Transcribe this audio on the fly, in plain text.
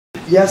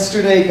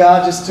yesterday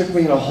God just took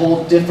me in a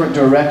whole different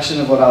direction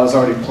of what I was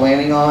already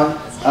planning on.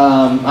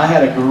 I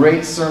had a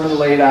great sermon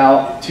laid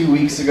out 2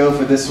 weeks ago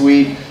for this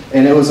week,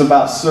 and it was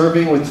about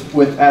serving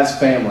with as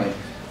family.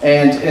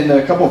 And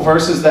a couple of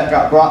verses that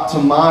got brought to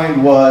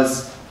mind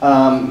was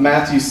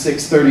Matthew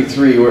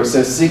 6:33, where it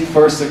says, "Seek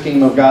first the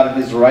kingdom of God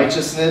and His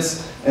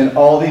righteousness, and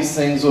all these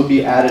things will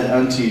be added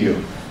unto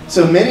you."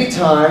 So many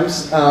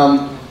times,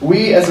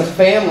 we as a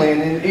family,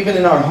 and even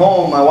in our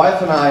home, my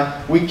wife and I,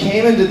 we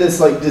came into this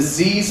like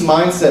diseased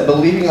mindset,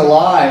 believing a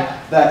lie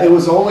that it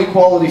was only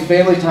quality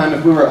family time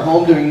if we were at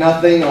home doing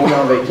nothing, or we were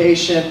on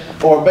vacation,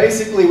 or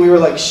basically we were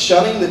like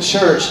shunning the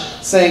church,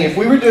 saying if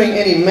we were doing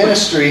any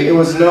ministry, it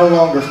was no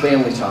longer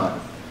family time.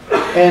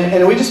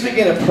 And we just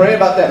began to pray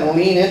about that and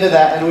lean into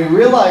that, and we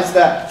realized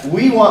that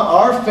we want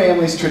our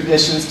family's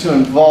traditions to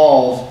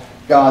involve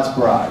God's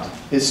bride,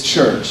 His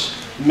church,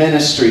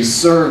 ministry,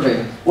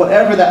 serving,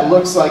 whatever that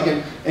looks like.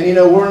 And you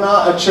know, we're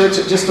not a church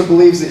that just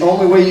believes the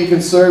only way you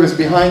can serve is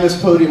behind this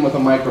podium with a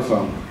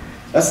microphone.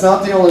 That's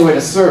not the only way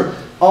to serve.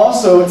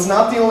 Also, it's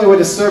not the only way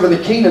to serve in the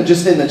kingdom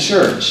just in the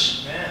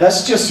church.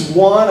 That's just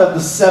one of the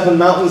 7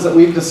 mountains that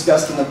we've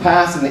discussed in the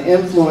past, and the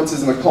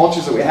influences and the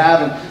cultures that we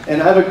have.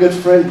 And I have a good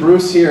friend,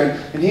 Bruce, here,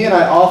 and he and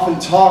I often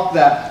talk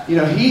that, you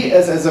know, he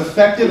is as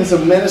effective as a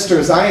minister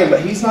as I am,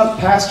 but he's not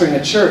pastoring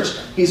a church.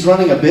 He's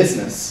running a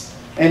business.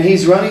 And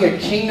he's running a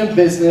kingdom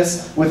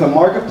business with a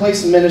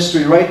marketplace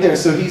ministry right there.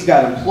 So he's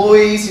got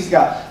employees, he's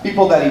got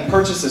people that he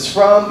purchases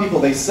from, people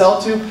they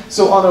sell to.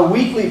 So on a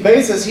weekly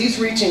basis, he's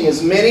reaching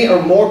as many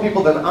or more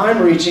people than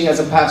I'm reaching as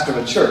a pastor of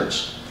a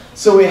church.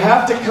 So we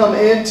have to come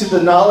into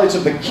the knowledge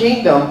of the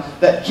kingdom,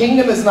 that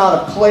kingdom is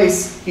not a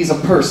place, He's a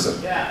person.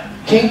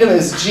 Kingdom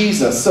is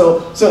Jesus.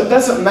 So it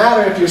doesn't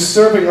matter if you're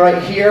serving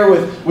right here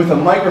with a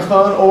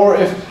microphone, or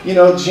if, you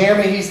know,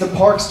 Jeremy, he's the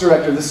parks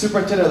director, the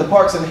superintendent of the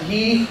parks, and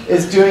he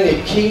is doing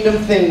a kingdom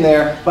thing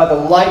there by the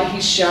light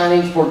he's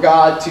shining for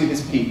God to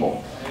His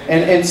people.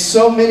 And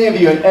so many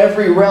of you in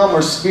every realm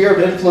or sphere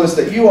of influence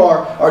that you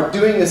are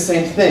doing the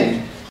same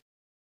thing.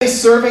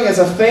 Serving as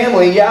a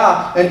family,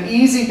 yeah, an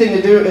easy thing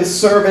to do is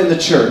serve in the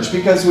church,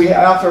 because we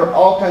offer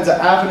all kinds of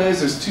avenues.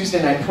 There's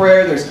Tuesday night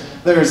prayer,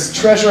 there's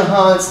treasure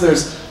hunts,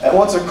 there's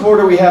once a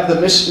quarter we have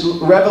the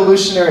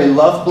Revolutionary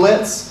Love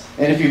Blitz,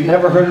 and if you've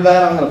never heard of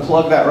that, I'm going to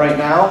plug that right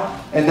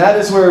now. And that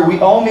is where we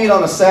all meet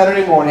on a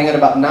Saturday morning at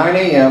about 9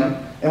 a.m.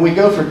 and we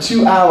go for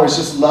 2 hours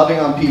just loving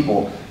on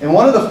people. And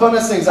one of the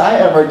funnest things I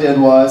ever did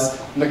was,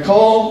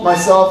 Nicole,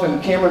 myself,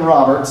 and Cameron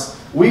Roberts,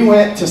 we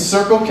went to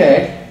Circle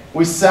K.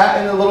 We sat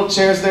in the little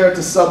chairs there at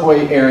the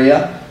subway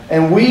area,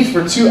 and we,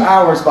 for 2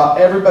 hours, bought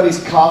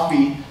everybody's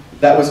coffee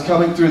that was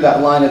coming through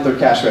that line at their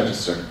cash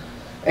register.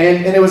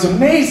 And it was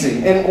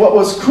amazing. And what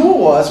was cool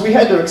was we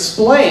had to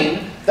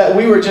explain that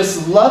we were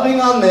just loving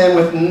on them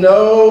with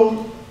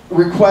no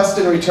request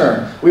in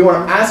return. We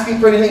weren't asking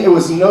for anything. It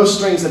was no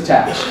strings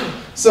attached.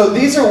 So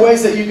these are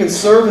ways that you can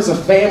serve as a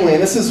family,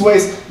 and this is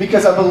ways,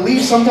 because I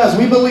believe sometimes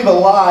we believe a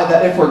lie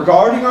that if we're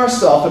guarding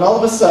ourselves, and all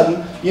of a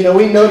sudden, you know,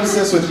 we notice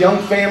this with young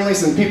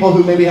families and people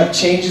who maybe have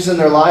changes in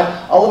their life,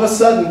 all of a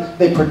sudden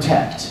they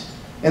protect.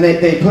 And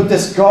they put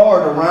this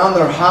guard around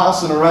their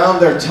house and around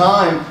their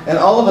time, and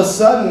all of a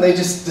sudden they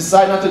just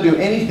decide not to do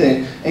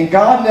anything. And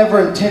God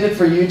never intended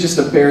for you just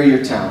to bury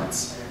your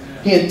talents.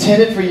 He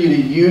intended for you to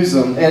use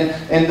them.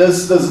 And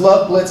those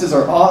love blitzes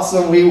are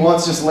awesome. We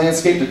once just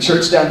landscaped a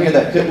church down here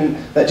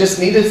that just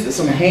needed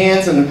some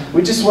hands, and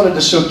we just wanted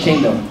to show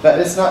kingdom. That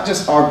it's not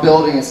just our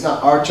building, it's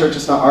not our church,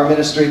 it's not our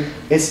ministry,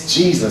 it's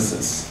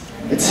Jesus's.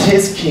 It's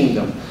His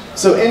kingdom.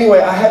 So anyway,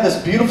 I had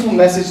this beautiful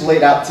message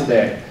laid out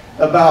today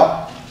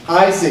about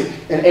Isaac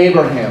and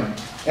Abraham,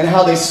 and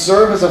how they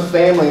serve as a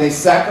family, they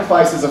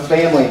sacrifice as a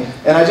family.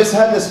 And I just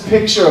had this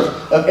picture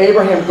of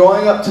Abraham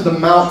going up to the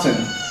mountain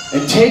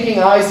and taking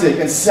Isaac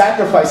and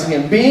sacrificing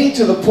him, being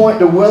to the point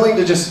to willing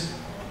to just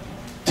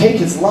take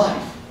his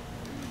life.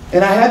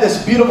 And I had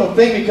this beautiful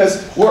thing,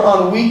 because we're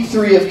on week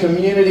 3 of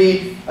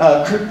community,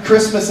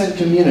 Christmas and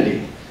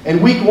community.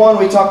 And week 1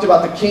 we talked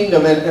about the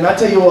kingdom, and I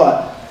tell you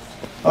what,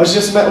 I was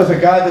just met with a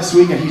guy this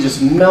week, and he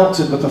just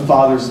melted with the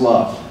Father's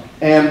love.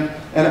 And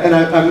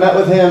I met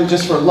with him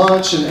just for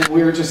lunch, and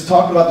we were just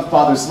talking about the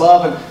Father's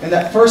love. And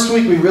that first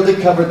week we really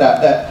covered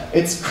that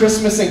it's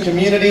Christmas and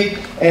community,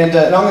 and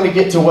I'm going to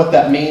get to what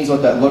that means,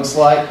 what that looks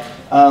like.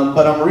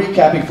 But I'm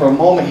recapping for a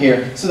moment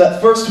here. So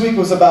that first week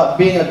was about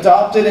being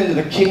adopted into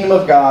the kingdom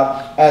of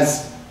God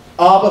as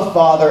Abba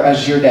Father,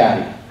 as your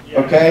daddy.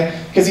 Okay?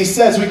 Because He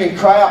says we can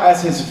cry out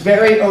as His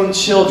very own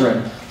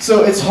children.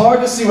 So it's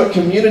hard to see what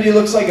community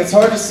looks like. It's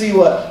hard to see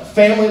what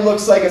family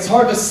looks like. It's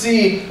hard to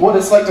see what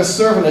it's like to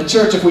serve in a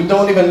church if we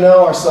don't even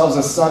know ourselves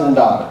as son and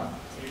daughter.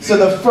 So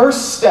the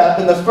first step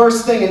and the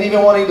first thing in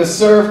even wanting to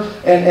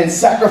serve and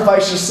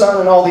sacrifice your son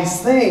and all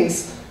these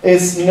things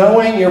is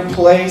knowing your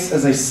place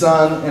as a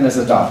son and as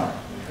a daughter.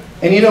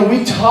 And you know,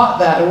 we taught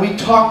that, and we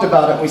talked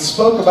about it, and we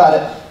spoke about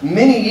it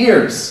many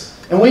years.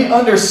 And we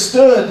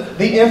understood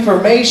the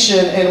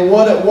information and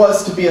what it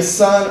was to be a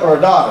son or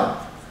a daughter.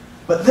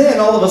 But then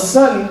all of a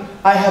sudden,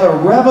 I had a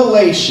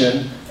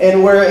revelation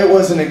and where it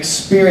was an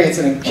experience,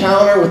 an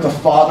encounter with the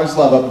Father's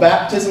love, a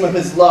baptism of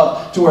His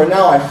love, to where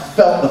now I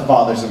felt the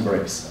Father's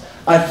embrace.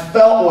 I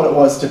felt what it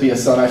was to be a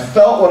son. I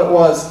felt what it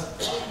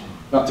was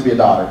not to be a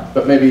daughter,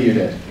 but maybe you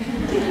did.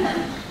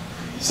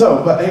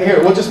 So, but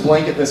here, we'll just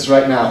blanket this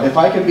right now. If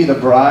I can be the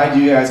bride,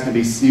 you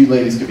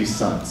ladies can be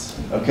sons,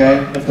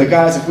 okay?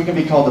 If we can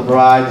be called the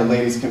bride, the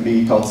ladies can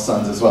be called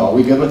sons as well. Are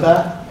we good with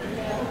that?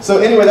 So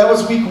anyway, that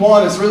was week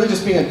 1. It's really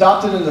just being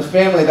adopted into the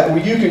family,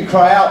 that you can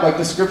cry out, like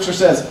the scripture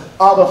says,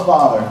 Abba,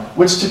 Father,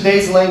 which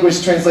today's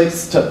language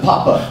translates to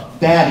Papa,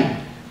 Daddy.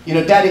 You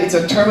know, Daddy, it's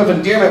a term of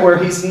endearment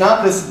where He's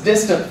not this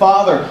distant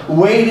Father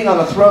waiting on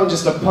the throne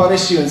just to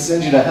punish you and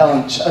send you to hell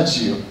and judge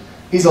you.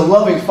 He's a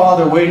loving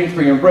Father waiting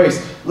for your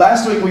embrace.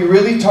 Last week we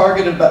really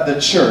targeted about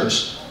the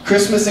church,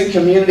 Christmas and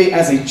community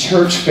as a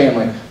church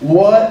family.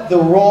 What the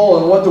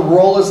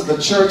role is of the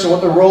church, and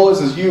what the role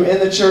is as you in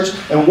the church,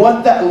 and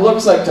what that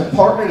looks like to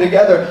partner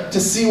together to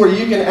see where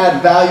you can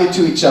add value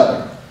to each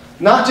other.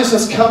 Not just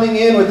us coming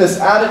in with this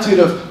attitude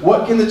of,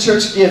 what can the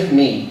church give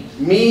me?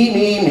 Me,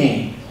 me,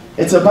 me.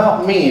 It's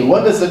about me.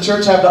 What does the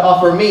church have to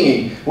offer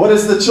me? What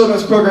does the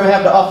children's program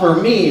have to offer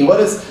me? What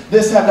does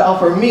this have to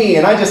offer me?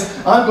 And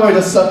I'm going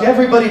to suck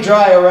everybody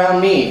dry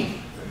around me,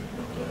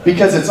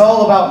 because it's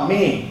all about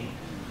me.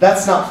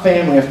 That's not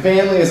family. A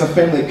family is a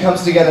family that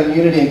comes together in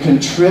unity and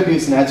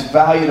contributes and adds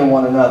value to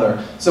one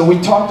another. So we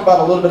talked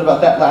about a little bit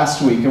about that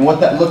last week and what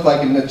that looked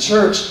like. And the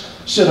church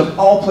should, of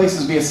all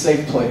places, be a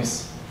safe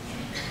place.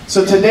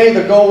 So today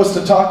the goal was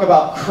to talk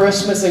about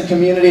Christmas and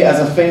community as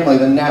a family,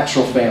 the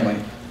natural family.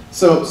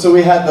 So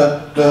we had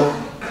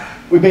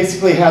we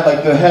basically had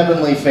like the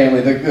heavenly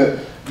family,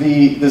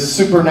 the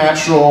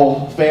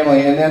supernatural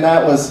family, and then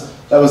that was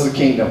the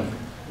kingdom.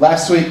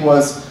 Last week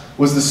was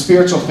the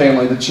spiritual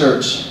family, the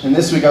church. And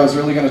this week I was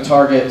really going to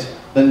target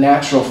the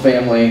natural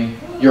family,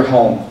 your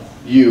home,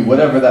 you,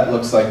 whatever that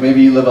looks like.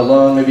 Maybe you live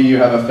alone, maybe you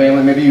have a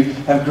family, maybe you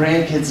have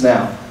grandkids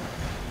now.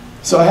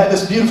 So I had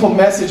this beautiful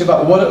message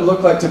about what it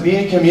looked like to be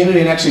in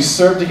community and actually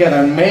serve together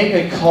and make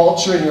a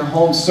culture in your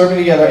home serving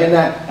together. In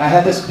that, I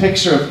had this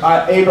picture of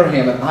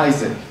Abraham and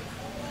Isaac.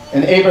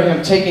 And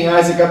Abraham taking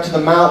Isaac up to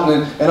the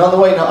mountain, and on the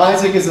way, now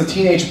Isaac is a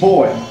teenage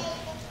boy.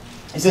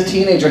 He's a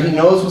teenager, he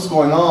knows what's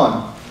going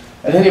on.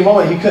 At any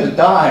moment, he could have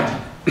died.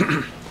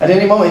 At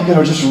any moment, he could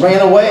have just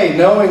ran away,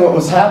 knowing what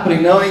was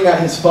happening, knowing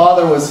that his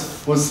father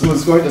was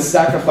going to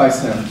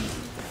sacrifice him.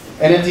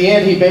 And at the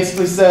end, he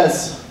basically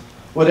says,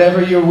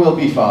 whatever your will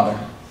be, Father,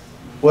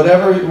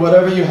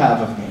 whatever you have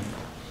of me,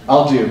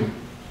 I'll do.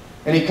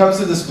 And he comes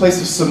to this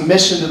place of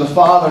submission to the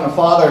Father, and the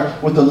Father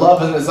with the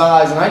love in his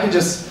eyes. And I can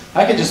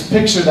just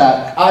picture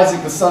that.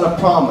 Isaac, the son of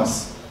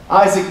promise.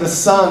 Isaac, the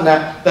son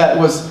that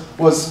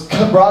was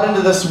brought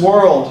into this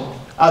world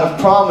out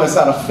of promise,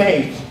 out of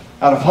faith,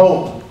 out of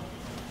hope.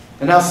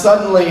 And now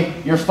suddenly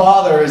your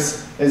Father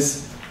is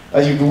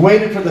as you've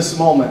waited for this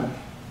moment,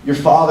 your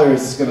Father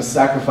is going to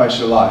sacrifice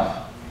your life.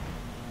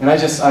 And I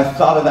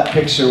thought of that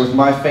picture with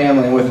my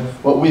family and with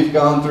what we've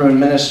gone through in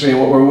ministry and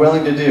what we're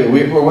willing to do.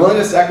 We're willing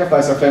to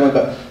sacrifice our family,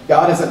 but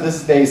God is at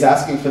this day, He's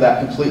asking for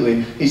that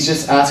completely. He's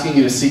just asking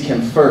you to seek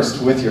Him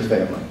first with your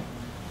family.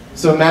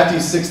 So Matthew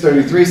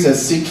 6:33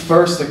 says, seek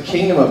first the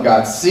kingdom of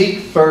God. Seek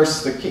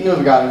first the kingdom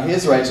of God and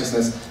His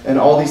righteousness, and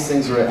all these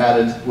things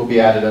will be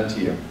added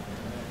unto you. It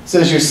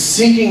says you're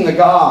seeking the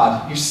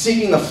God, you're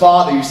seeking the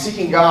Father, you're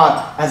seeking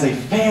God as a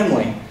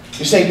family.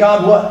 You're saying,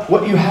 God,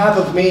 what you have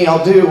of me,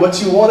 I'll do.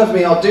 What you want of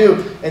me, I'll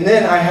do. And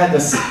then I had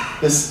this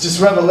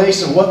just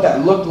revelation of what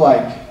that looked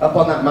like up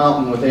on that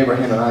mountain with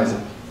Abraham and Isaac.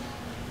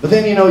 But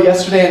then,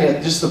 yesterday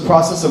and just the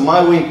process of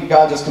my week,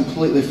 God just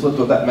completely flipped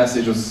what that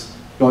message was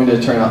going to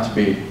turn out to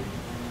be.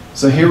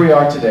 So here we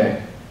are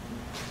today.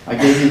 I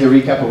gave you the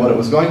recap of what it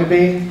was going to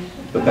be,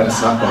 but then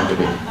it's not going to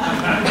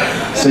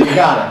be. So you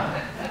got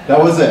it. That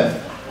was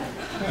it.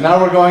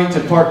 Now we're going to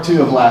part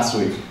 2 of last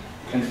week,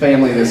 and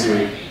family this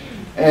week.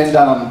 And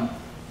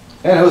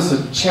it was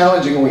a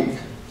challenging week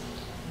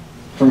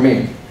for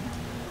me.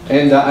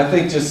 And I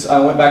think I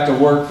went back to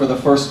work for the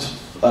first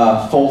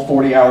full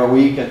 40-hour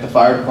week at the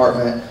fire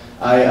department.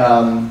 I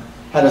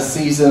had a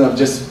season of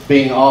just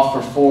being off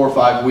for 4 or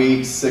 5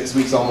 weeks, 6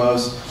 weeks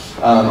almost,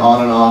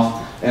 on and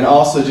off. And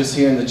also just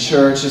here in the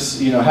church,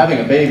 having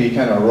a baby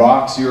kind of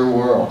rocks your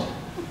world.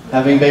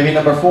 Having baby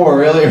number 4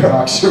 really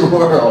rocks your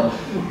world.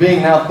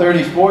 Being now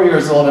 34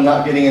 years old and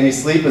not getting any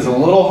sleep is a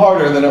little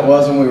harder than it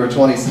was when we were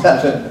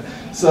 27.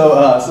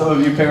 So some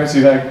of you parents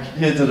who have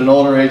kids at an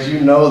older age,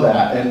 you know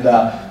that.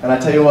 And I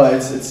tell you what,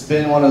 it's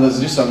been one of those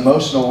just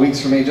emotional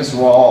weeks for me, just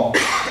raw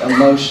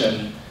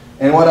emotion.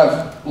 And what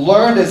I've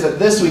learned is that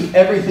this week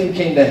everything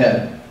came to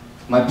head.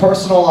 My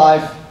personal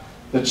life,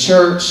 the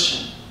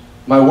church,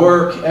 my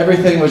work,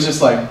 everything was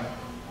just like,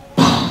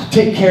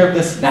 take care of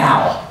this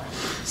now.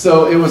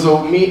 So it was a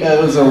week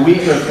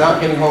of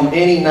not getting home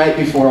any night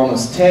before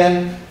almost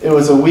 10. It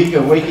was a week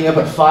of waking up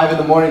at 5 in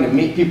the morning to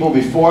meet people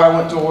before I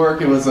went to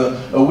work. It was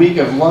a week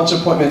of lunch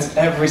appointments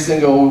every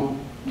single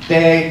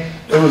day.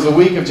 It was a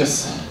week of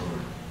just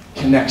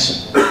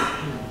connection.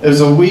 It was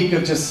a week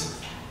of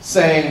just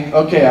saying,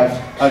 okay,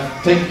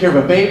 I've taken care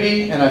of a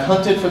baby, and I've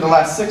hunted for the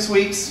last 6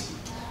 weeks.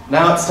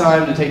 Now it's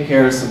time to take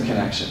care of some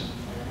connection.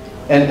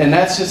 And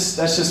that's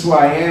just where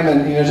I am,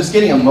 and just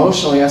getting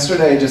emotional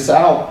yesterday, just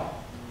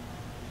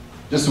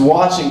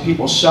watching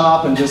people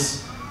shop, and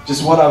just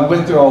what I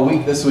went through all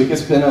week this week.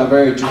 It's been a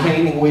very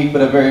draining week,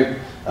 but a very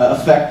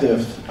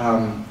effective,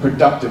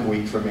 productive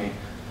week for me.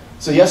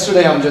 So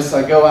yesterday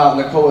I go out,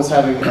 and Nicole was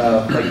having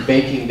like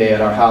baking day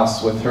at our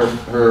house with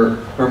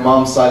her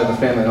mom's side of the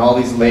family, and all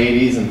these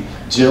ladies, and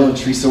Jill and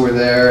Teresa were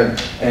there,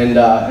 and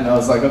I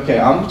was like, okay,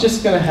 I'm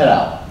just gonna head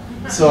out.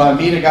 So I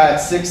meet a guy at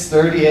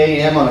 6:30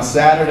 a.m. on a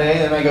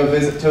Saturday, and I go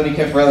visit Tony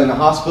Camfarelli in the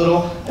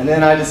hospital, and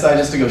then I decide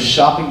just to go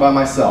shopping by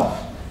myself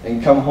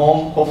and come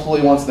home,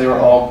 hopefully once they were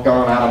all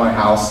gone out of my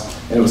house,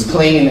 and it was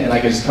clean, and I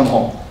could just come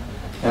home.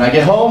 And I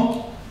get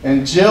home,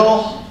 and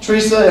Jill,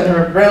 Teresa, and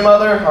our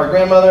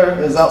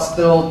grandmother, is out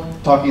still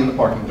talking in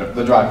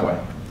the driveway.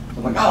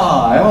 I'm like,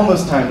 I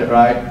almost timed it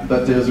right,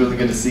 but it was really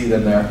good to see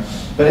them there.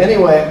 But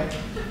anyway,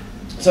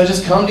 so I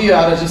just come to you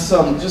out of just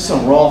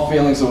some raw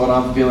feelings of what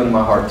I'm feeling in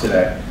my heart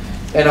today.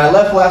 And I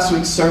left last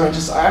week's sermon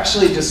just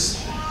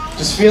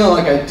feeling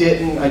like I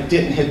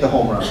didn't hit the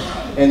home run.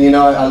 And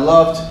I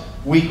loved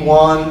week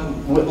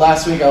 1.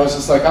 Last week I was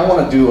just like, I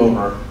want a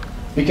do-over,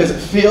 because it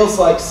feels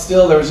like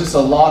still there was just a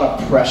lot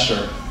of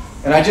pressure.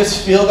 And I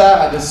just feel that,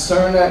 I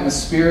discern that in the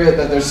spirit,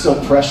 that there's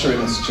still pressure in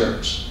this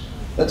church.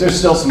 That there's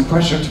still some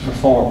pressure to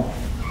perform.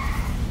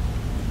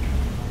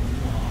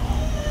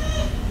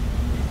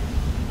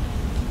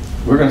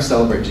 We're going to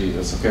celebrate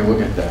Jesus, okay? We'll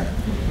get there.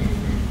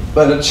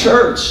 But a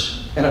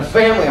church and a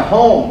family, a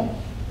home,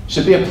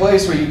 should be a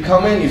place where you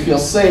come in, you feel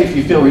safe,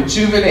 you feel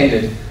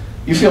rejuvenated,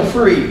 you feel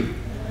free.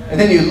 And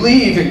then you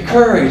leave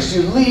encouraged,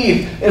 you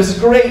leave. It was a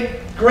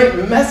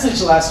great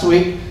message last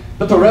week,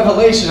 but the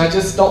revelation I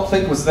just don't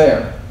think was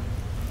there.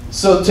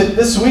 So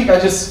this week,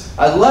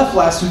 I left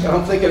last week and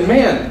I'm thinking,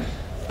 man,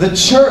 the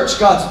church,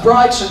 God's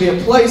bride, should be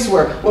a place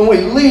where when we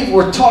leave,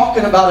 we're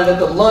talking about it at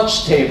the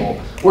lunch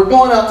table. We're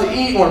going out to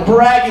eat, and we're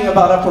bragging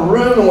about Upper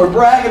Room, and we're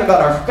bragging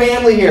about our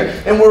family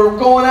here, and we're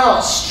going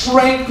out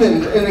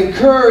strengthened and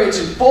encouraged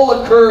and full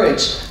of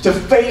courage to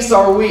face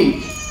our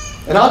week.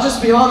 And I'll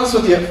just be honest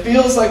with you, it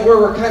feels like where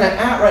we're kind of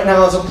at right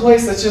now is a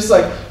place that's just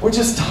like, we're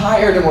just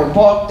tired and we're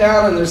bogged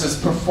down, and there's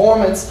this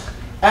performance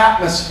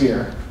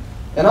atmosphere.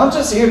 And I'm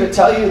just here to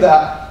tell you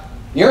that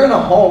you're in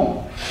a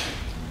home.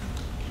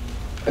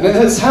 And in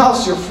this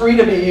house, you're free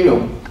to be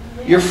you.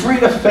 You're free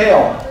to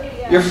fail.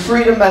 You're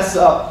free to mess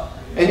up.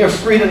 And you're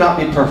free to not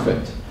be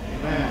perfect.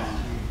 Amen.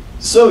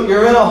 So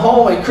you're in a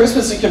home, and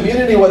Christmas and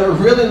community, what it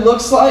really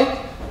looks like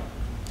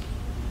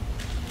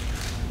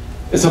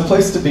is a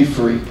place to be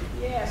free.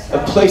 Yes. A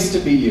place to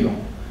be you.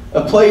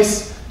 A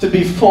place to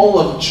be full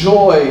of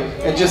joy,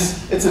 and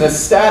it's an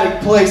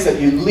ecstatic place that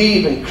you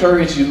leave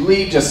encouraged. You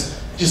leave just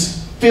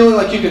feeling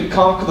like you can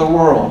conquer the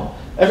world.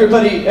 Every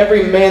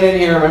man in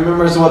here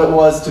remembers what it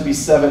was to be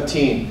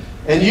 17.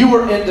 And you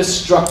were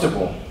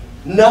indestructible.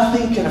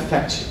 Nothing can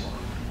affect you.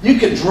 You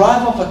could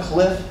drive off a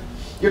cliff.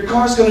 Your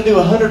car's going to do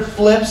 100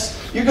 flips.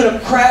 You're going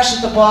to crash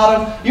at the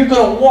bottom. You're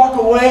going to walk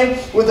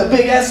away with a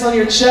big S on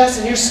your chest,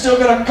 and you're still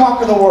going to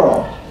conquer the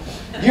world.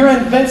 You're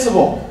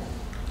invincible.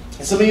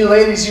 And some of you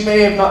ladies, you may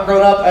have not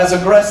grown up as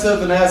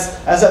aggressive and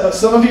as that, but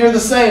some of you are the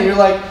same. You're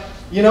like,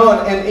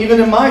 and even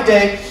in my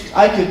day,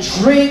 I could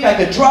drink, I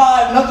could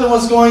drive, nothing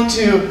was going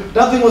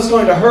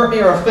to hurt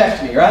me or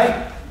affect me,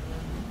 right?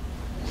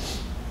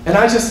 And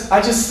I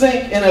just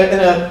think in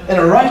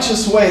a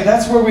righteous way,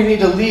 that's where we need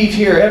to leave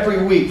here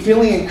every week,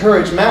 feeling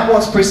encouraged. Matt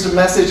once preached a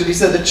message, and he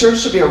said the church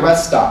should be a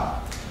rest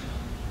stop.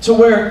 To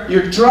where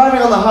you're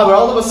driving on the highway,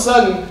 all of a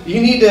sudden, you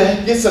need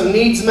to get some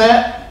needs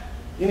met.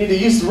 You need to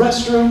use the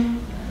restroom.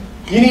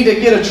 You need to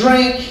get a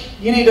drink.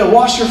 You need to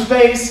wash your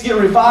face, get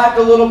revived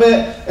a little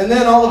bit, and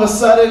then all of a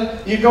sudden,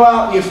 you go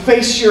out and you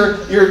face your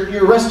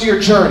rest of your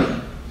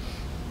journey.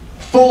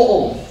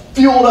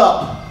 Fueled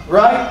up,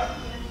 right?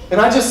 And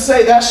I just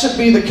say that should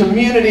be the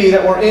community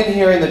that we're in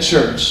here in the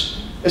church.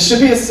 It should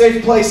be a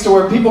safe place to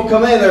where people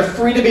come in, they're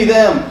free to be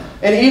them.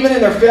 And even in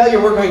their failure,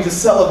 we're going to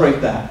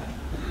celebrate that.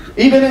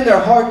 Even in their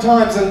hard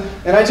times.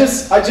 And I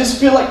just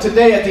feel like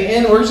today at the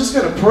end, we're just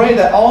going to pray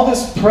that all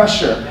this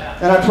pressure.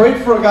 And I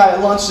prayed for a guy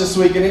at lunch this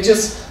week, and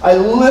I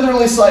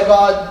literally saw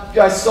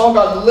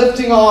God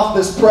lifting off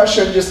this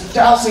pressure and just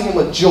dousing him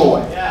with joy.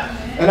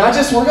 And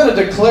we're going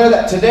to declare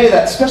that today,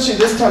 that especially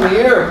this time of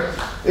year,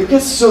 it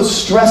gets so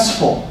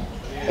stressful.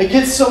 It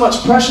gets so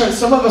much pressure, and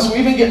some of us, we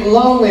even get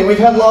lonely. We've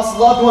had lost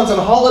loved ones, and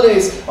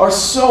holidays are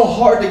so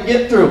hard to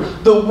get through.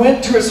 The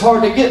winter is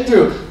hard to get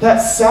through. That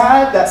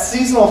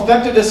seasonal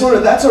affective disorder,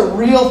 that's a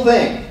real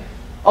thing.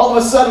 All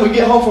of a sudden, we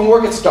get home from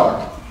work, it's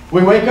dark.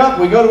 We wake up,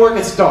 we go to work,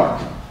 it's dark.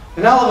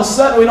 And all of a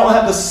sudden, we don't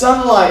have the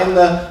sunlight and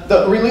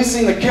the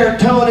releasing the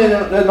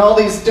serotonin and all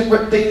these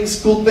different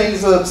things, cool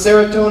things,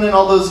 serotonin,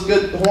 all those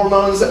good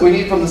hormones that we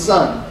need from the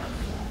sun.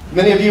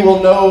 Many of you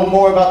will know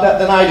more about that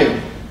than I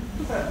do.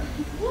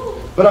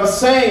 But I was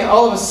saying,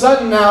 all of a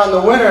sudden now in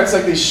the winter, it's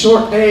like these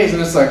short days,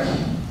 and it's like,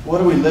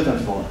 what are we living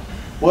for?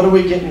 What are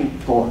we getting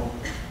for?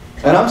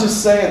 And I'm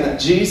just saying that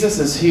Jesus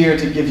is here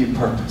to give you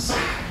purpose.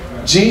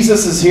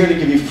 Jesus is here to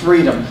give you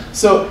freedom.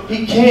 So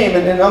he came,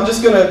 and I'm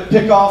just going to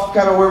pick off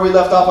kind of where we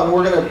left off, and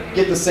we're going to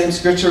get the same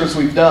scripture as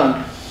we've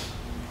done.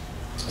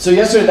 So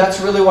yesterday,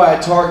 that's really why I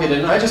targeted.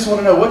 And I just want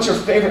to know, what's your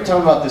favorite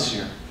time about this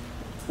year?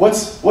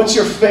 What's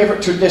your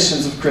favorite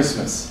traditions of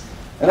Christmas?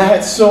 And I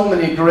had so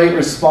many great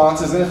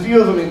responses, and a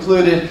few of them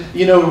included,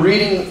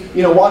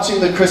 watching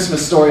the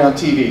Christmas Story on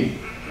TV.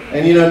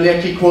 And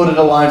Nick, he quoted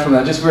a line from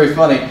that, just very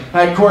funny.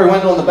 I had Corey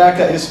Wendell in the back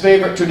that his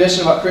favorite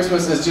tradition about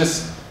Christmas is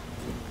just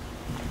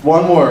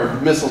one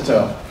word: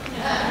 mistletoe.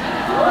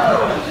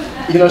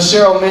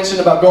 Cheryl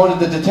mentioned about going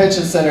to the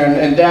detention center,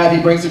 and Dad,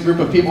 he brings a group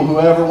of people,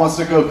 whoever wants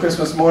to go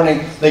Christmas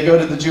morning, they go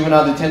to the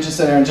juvenile detention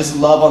center and just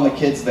love on the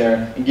kids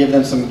there and give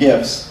them some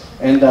gifts.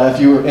 And if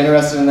you were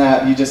interested in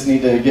that, you just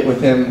need to get with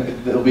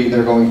him.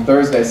 They're going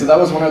Thursday. So that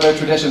was one of their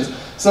traditions.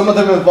 Some of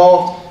them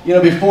involved,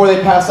 before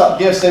they pass out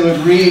gifts, they would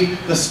read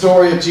the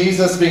story of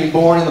Jesus being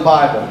born in the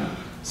Bible.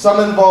 Some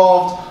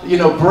involved,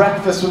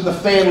 breakfast with the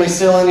family,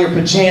 still in your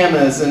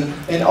pajamas, and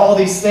all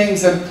these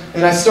things.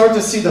 And I start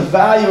to see the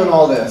value in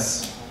all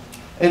this.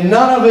 And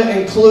none of it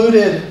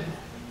included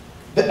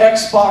the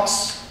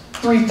Xbox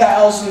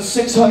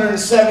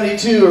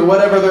 3672 or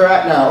whatever they're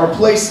at now, or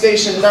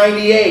PlayStation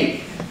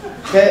 98.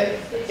 Okay?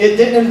 It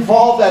didn't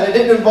involve that. It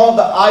didn't involve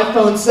the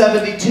iPhone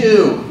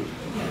 72.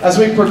 As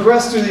we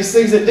progress through these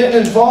things, it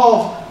didn't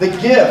involve the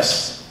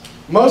gifts.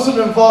 Most of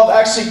it involved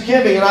actually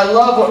giving. And I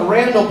love what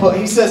Randall put.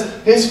 He says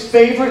his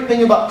favorite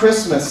thing about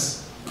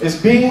Christmas is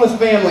being with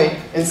family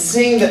and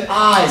seeing the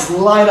eyes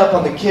light up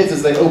on the kids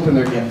as they open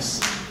their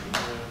gifts.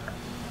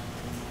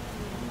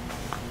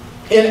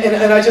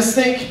 And I just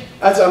think,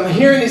 as I'm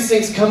hearing these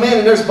things come in,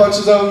 and there's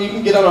bunches of them, you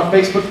can get on our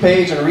Facebook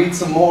page and read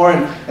some more,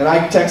 and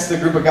I texted a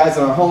group of guys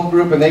in our home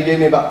group, and they gave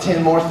me about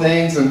 10 more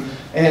things, and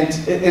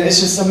it's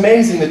just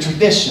amazing, the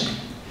tradition.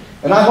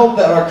 And I hope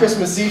that our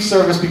Christmas Eve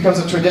service becomes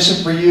a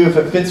tradition for you if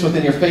it fits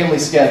within your family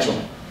schedule.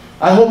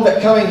 I hope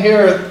that coming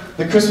here,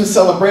 the Christmas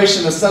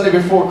celebration, the Sunday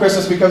before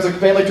Christmas, becomes a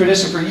family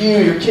tradition for you,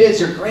 your kids,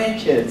 your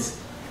grandkids.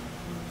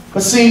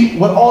 But see,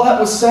 what all that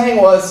was saying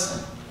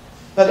was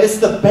that it's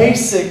the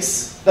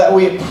basics that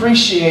we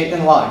appreciate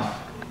in life.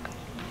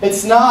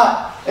 It's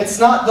not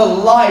the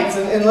lights,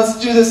 and let's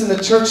do this in the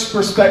church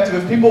perspective.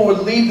 If people would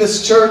leave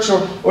this church,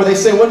 or they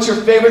say, what's your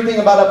favorite thing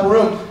about Upper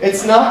Room?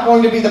 It's not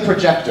going to be the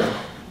projector.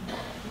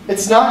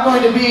 It's not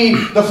going to be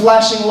the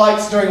flashing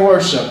lights during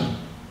worship.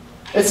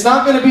 It's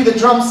not going to be the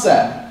drum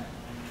set.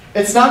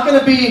 It's not going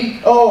to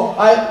be,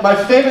 my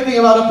favorite thing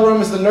about Upper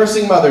Room is the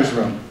nursing mother's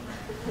room.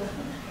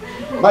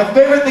 My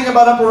favorite thing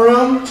about Upper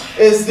Room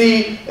is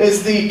the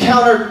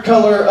counter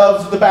color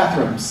of the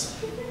bathrooms.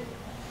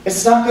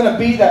 It's not going to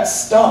be that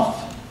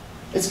stuff.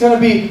 It's going to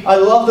be, I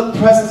love the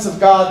presence of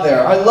God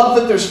there. I love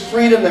that there's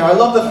freedom there. I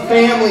love the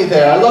family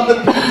there. I love the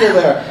people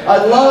there.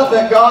 I love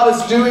that God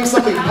is doing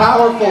something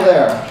powerful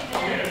there.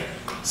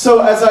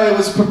 So as I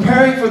was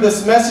preparing for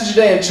this message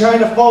today and trying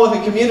to follow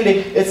the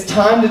community, it's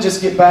time to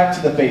just get back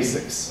to the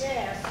basics.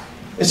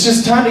 It's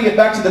just time to get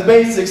back to the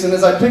basics. And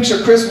as I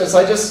picture Christmas,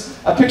 I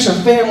picture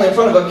family in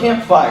front of a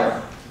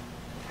campfire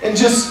and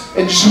just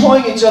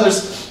enjoying each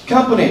other's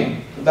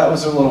company. That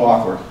was a little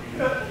awkward.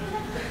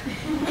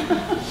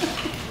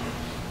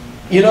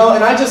 And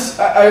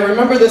I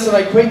remember this, and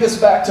I equate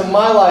this back to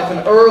my life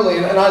and early,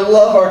 and I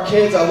love our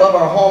kids, I love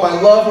our home,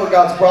 I love where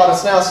God's brought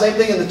us now. Same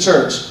thing in the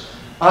church.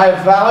 I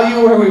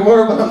value where we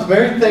were, but I'm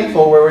very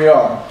thankful where we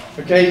are.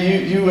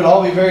 Okay, you would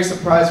all be very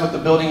surprised what the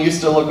building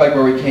used to look like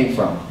where we came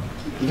from.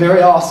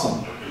 Very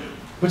awesome.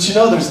 But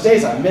there's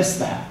days I miss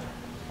that.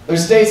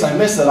 There's days I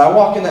miss that. I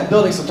walk in that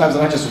building sometimes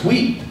and I just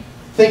weep,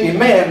 thinking,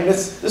 man,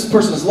 this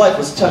person's life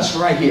was touched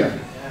right here.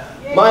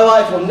 My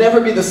life will never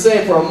be the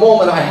same for a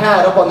moment I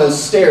had up on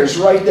those stairs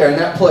right there in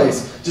that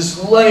place,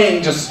 just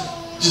laying, just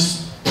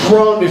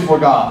prone before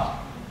God.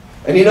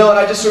 And and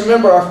I just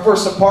remember our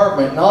first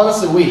apartment, and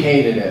honestly, we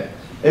hated it.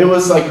 It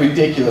was like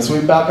ridiculous. We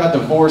about got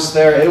divorced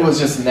there. It was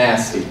just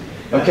nasty.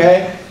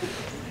 Okay?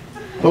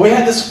 But we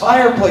had this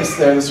fireplace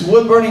there, this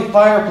wood-burning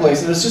fireplace,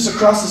 and it was just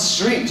across the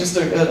street, just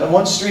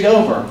one street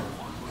over.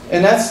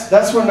 And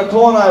that's where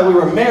Nicole and I, we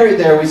were married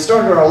there. We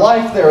started our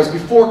life there. It was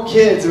before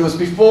kids. It was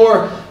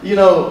before,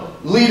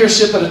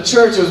 leadership at a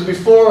church. It was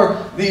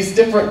before these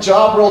different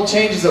job role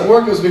changes at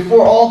work. It was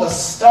before all the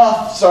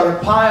stuff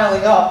started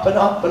piling up and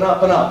up and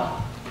up and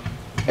up.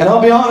 And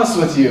I'll be honest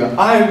with you,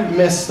 I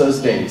miss those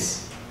days.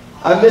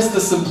 I miss the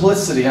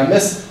simplicity. I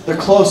miss the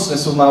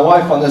closeness with my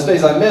wife on those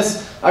days.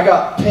 I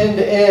got pinned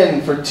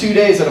in for 2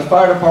 days at a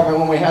fire department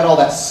when we had all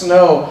that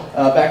snow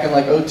back in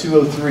like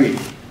 02, 03.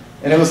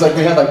 And it was like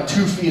we had like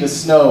 2 feet of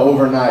snow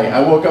overnight.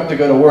 I woke up to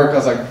go to work. I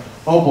was like,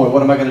 oh boy,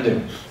 what am I going to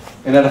do?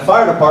 And at a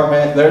fire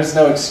department, there's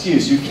no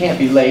excuse. You can't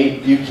be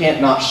late. You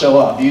can't not show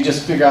up. You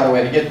just figure out a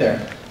way to get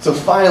there. So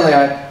finally,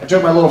 I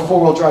drove my little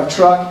 4-wheel drive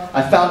truck.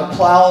 I found a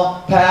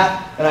plow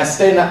path, and I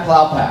stayed in that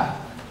plow path.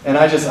 And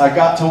I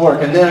got to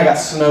work, and then I got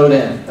snowed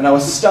in, and I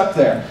was stuck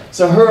there.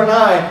 So her and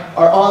I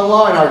are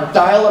online, our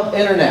dial-up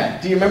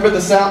internet. Do you remember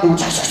the sound?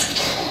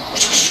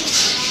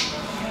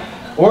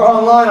 or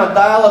online on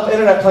dial-up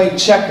internet playing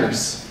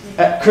checkers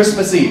at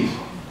Christmas Eve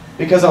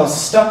because I was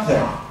stuck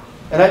there.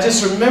 And I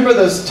just remember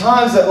those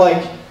times that,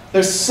 like,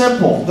 they're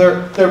simple,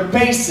 they're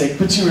basic,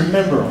 but you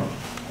remember them.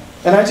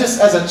 And I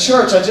just, as a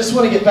church, I just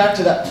want to get back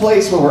to that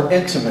place where we're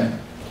intimate,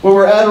 where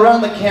we're at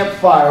around the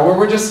campfire, where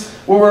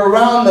we're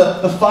around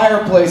the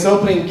fireplace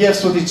opening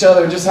gifts with each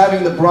other, just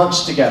having the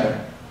brunch together.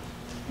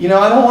 You know,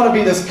 I don't want to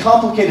be this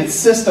complicated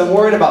system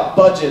worried about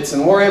budgets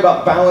and worried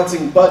about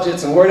balancing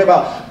budgets and worried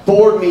about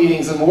board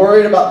meetings and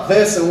worried about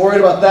this and worried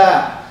about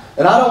that.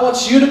 And I don't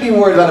want you to be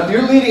worried about it. If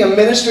you're leading a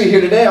ministry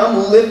here today,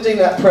 I'm lifting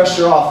that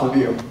pressure off of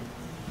you.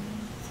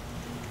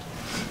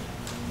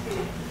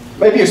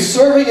 Maybe you're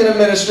serving in a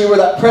ministry where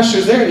that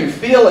pressure's there and you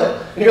feel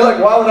it. And you're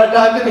like, why would I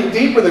dive any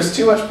deeper? There's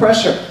too much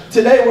pressure.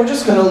 Today, we're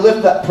just going to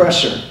lift that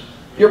pressure.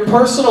 Your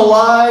personal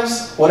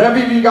lives, whatever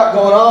you got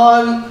going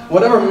on,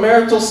 whatever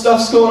marital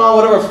stuff's going on,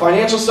 whatever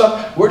financial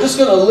stuff, we're just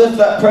going to lift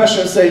that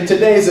pressure and say,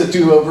 today's a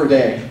do-over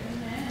day.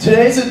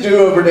 Today's a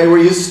do-over day where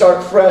you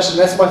start fresh. And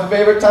that's my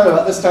favorite time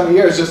about this time of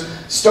year is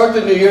just start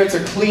the new year. It's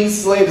a clean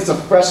slate. It's a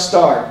fresh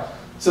start.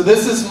 So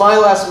this is my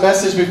last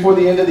message before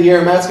the end of the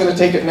year. Matt's going to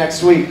take it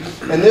next week.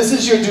 And this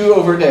is your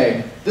do-over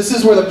day. This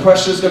is where the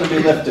pressure is going to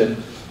be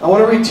lifted. I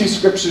want to read 2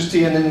 scriptures to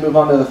you and then move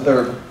on to the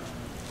third.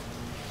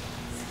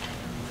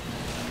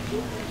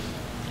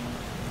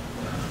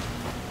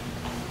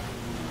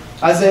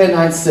 Isaiah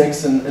 9,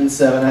 6 and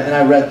 7, and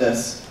I read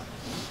this.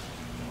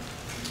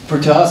 For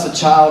to us a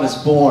child is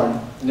born,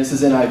 and this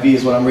is NIV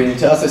is what I'm reading.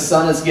 To us a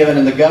son is given,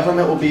 and the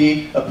government will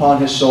be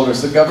upon his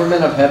shoulders. The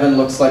government of heaven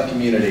looks like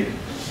community.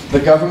 The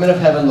government of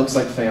heaven looks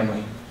like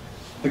family.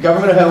 The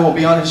government of heaven will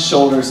be on his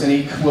shoulders, and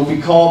he will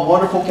be called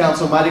Wonderful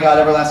Counselor, Mighty God,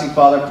 Everlasting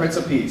Father, Prince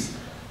of Peace.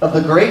 Of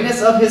the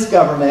greatness of his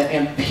government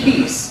and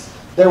peace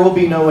there will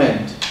be no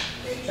end.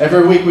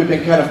 Every week we've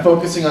been kind of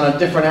focusing on a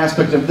different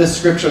aspect of this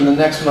scripture and the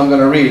next one I'm going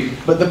to read.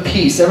 But the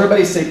peace.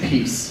 Everybody say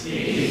peace.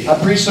 Peace.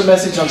 I preached a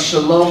message on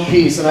shalom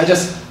peace, and I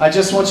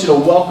just want you to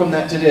welcome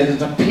that today.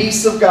 That the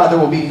peace of God, there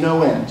will be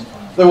no end.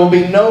 There will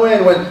be no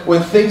end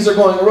when things are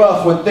going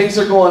rough, when things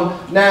are going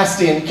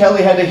nasty. And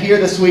Kelly had to hear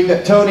this week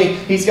that Tony,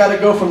 he's got to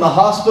go from the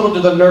hospital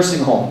to the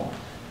nursing home.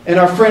 And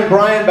our friend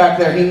Brian back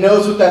there, he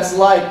knows what that's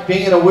like,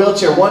 being in a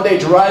wheelchair. One day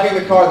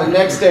driving the car, the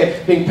next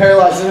day being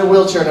paralyzed in a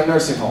wheelchair in a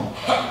nursing home.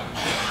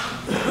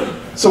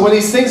 So when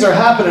these things are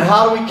happening,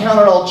 how do we count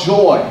it all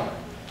joy?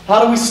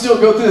 How do we still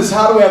go through this?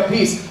 How do we have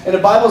peace? And the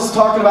Bible's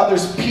talking about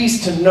there's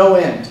peace to no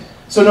end.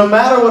 So no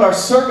matter what our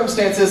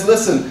circumstance is,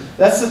 listen,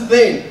 that's the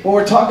thing. When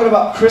we're talking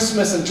about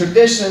Christmas and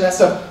tradition and that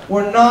stuff,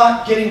 we're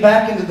not getting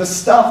back into the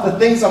stuff. The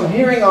things I'm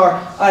hearing are,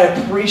 I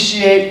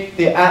appreciate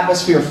the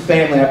atmosphere of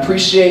family. I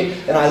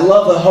appreciate and I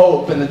love the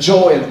hope and the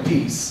joy and the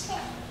peace.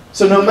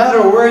 So no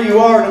matter where you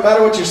are, no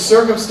matter what your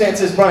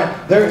circumstance is, Brian,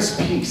 there is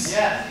peace.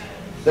 Yes.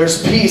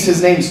 There's peace.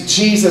 His name's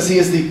Jesus. He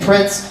is the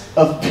Prince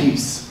of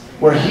Peace.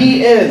 Where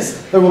He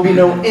is, there will be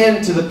no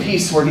end to the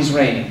peace where He's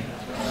reigning.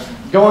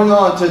 Going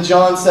on to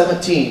John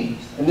 17,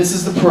 and this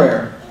is the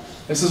prayer.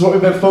 This is what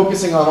we've been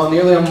focusing on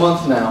nearly a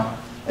month now.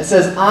 It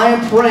says, I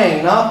am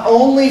praying not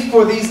only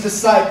for these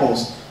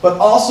disciples, but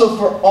also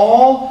for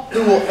all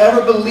who will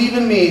ever believe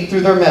in me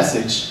through their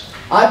message.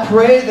 I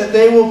pray that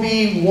they will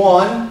be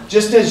one,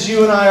 just as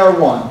you and I are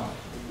one.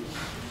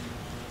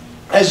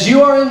 As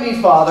you are in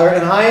me, Father,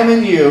 and I am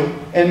in you,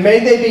 and may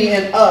they be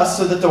in us,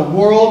 so that the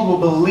world will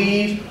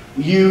believe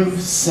you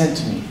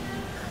sent me.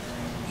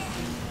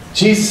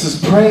 Jesus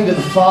is praying to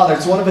the Father.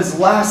 It's one of His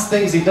last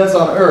things He does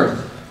on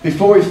earth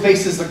before He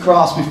faces the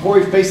cross, before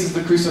He faces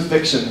the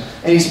crucifixion.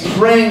 And He's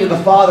praying to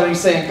the Father, and He's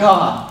saying,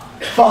 God,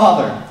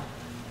 Father,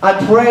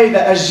 I pray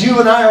that as you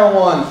and I are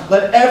one,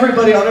 let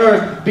everybody on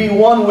earth be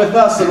one with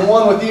us and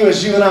one with you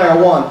as you and I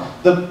are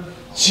one.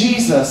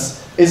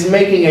 Jesus is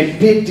making a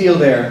big deal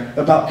there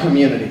about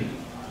community.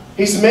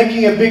 He's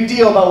making a big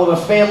deal about what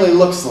a family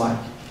looks like.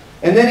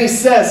 And then He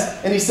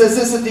says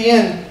this at the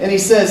end, and He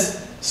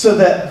says, so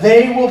that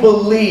they will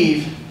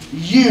believe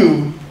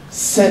you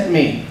sent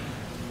me.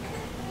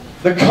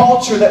 The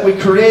culture that we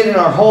create in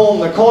our home,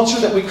 the culture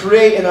that we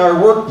create in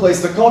our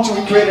workplace, the culture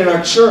we create in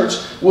our church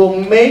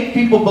will make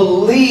people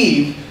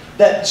believe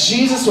that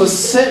Jesus was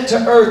sent to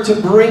earth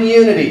to bring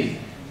unity,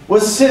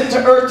 was sent to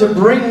earth to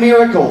bring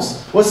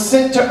miracles, was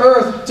sent to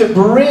earth to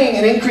bring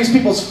and increase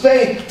people's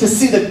faith, to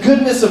see the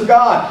goodness of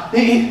God.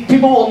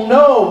 People will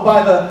know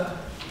by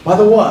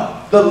the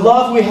what? The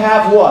love we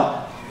have what?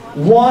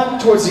 One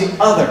towards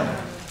the other.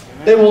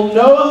 They will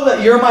know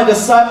that you're my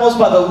disciples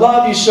by the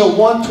love you show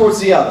one towards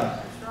the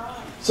other.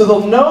 So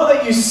they'll know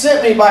that you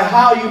sent me by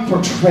how you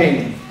portray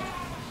me.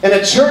 And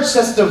a church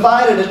that's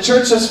divided, a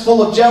church that's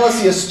full of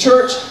jealousy, a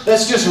church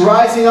that's just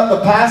rising up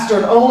the pastor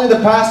and only the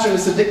pastor, and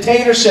it's a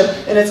dictatorship,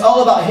 and it's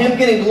all about him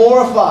getting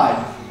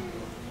glorified,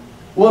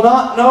 will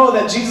not know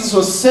that Jesus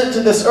was sent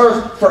to this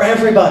earth for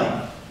everybody.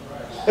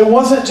 It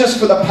wasn't just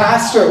for the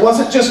pastor. It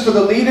wasn't just for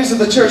the leaders of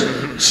the church.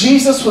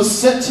 Jesus was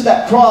sent to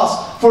that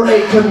cross for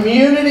a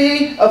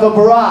community of a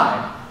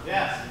bride.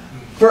 Yes.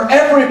 For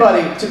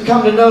everybody to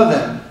come to know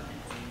them.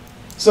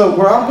 So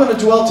where I'm going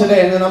to dwell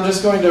today, and then I'm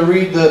just going to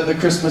read the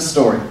Christmas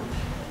story.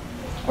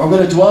 Where we're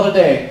going to dwell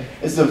today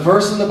is the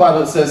verse in the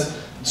Bible that says,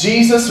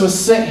 Jesus was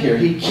sent here.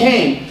 He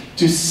came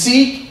to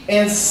seek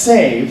and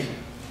save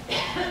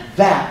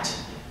that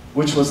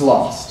which was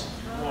lost.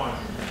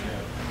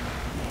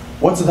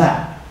 What's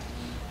that?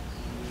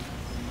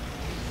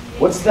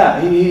 What's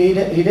that? He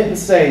didn't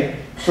say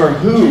for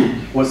who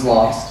was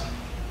lost.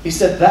 He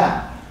said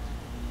that.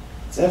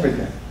 It's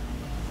everything.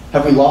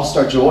 Have we lost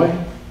our joy?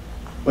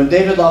 When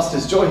David lost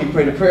his joy, he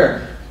prayed a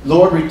prayer.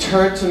 Lord,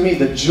 return to me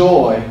the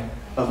joy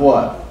of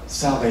what?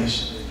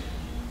 Salvation.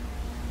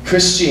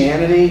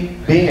 Christianity,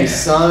 being a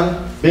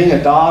son, being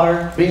a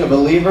daughter, being a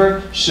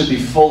believer, should be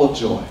full of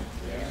joy.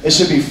 It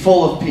should be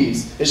full of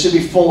peace. It should be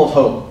full of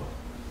hope.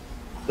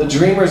 The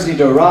dreamers need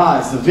to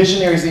arise. The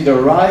visionaries need to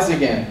arise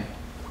again.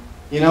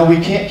 You know, we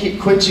can't keep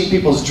quenching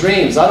people's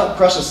dreams. I don't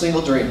crush a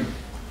single dream.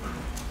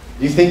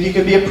 You think you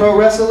could be a pro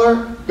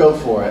wrestler? Go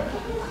for it.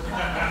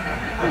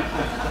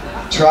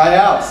 Try it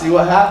out. See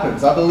what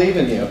happens. I believe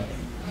in you.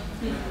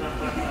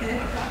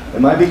 It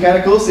might be kind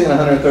of cool seeing a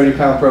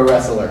 130-pound pro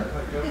wrestler.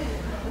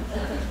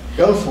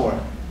 Go for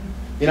it.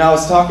 You know, I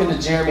was talking to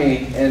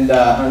Jeremy and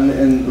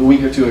a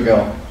week or two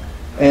ago,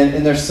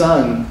 and their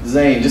son,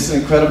 Zane, just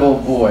an incredible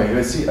boy. I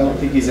don't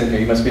think he's in here.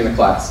 He must be in the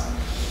class.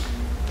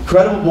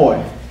 Incredible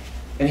boy.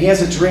 And he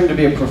has a dream to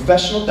be a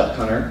professional duck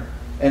hunter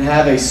and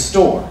have a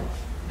store.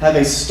 Have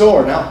a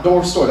store, an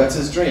outdoor store. That's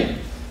his dream.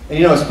 And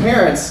you know, his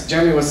parents,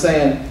 Jeremy was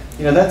saying,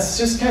 you know, that's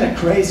just kind of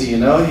crazy, you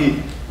know.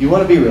 You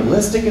want to be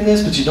realistic in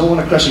this, but you don't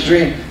want to crush a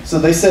dream. So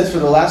they said for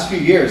the last few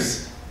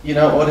years, you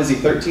know, what is he,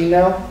 13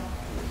 now?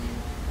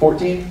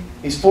 14?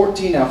 He's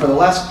 14 now. For the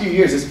last few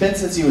years, it's been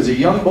since he was a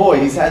young boy,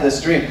 he's had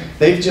this dream.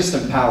 They've just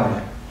empowered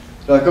him.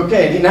 They're like,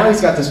 okay, now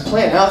he's got this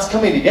plan. Now it's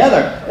coming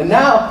together. And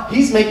now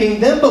he's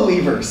making them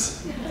believers.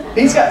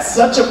 He's got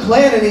such a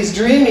plan, and he's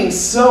dreaming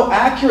so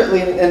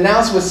accurately, and now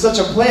it's with such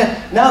a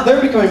plan. Now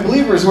they're becoming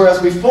believers,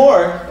 whereas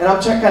before, and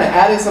I'm kind of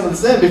adding some of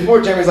this in,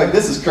 before Jeremy's like,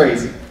 this is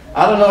crazy.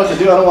 I don't know what to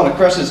do. I don't want to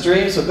crush his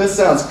dreams, but this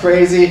sounds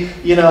crazy.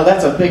 You know,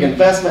 that's a big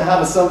investment. How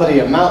does somebody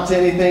amount to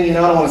anything? You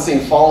know, I don't want to see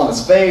him fall on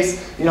his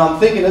face. You know, I'm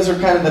thinking those are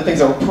kind of the things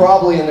that were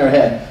probably in their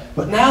head.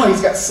 But now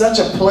he's got such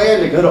a plan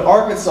to go to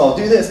Arkansas,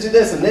 do this,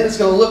 and then it's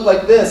going to look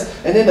like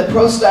this, and then the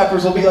pro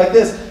staffers will be like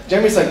this.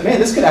 Jeremy's like, man,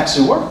 this could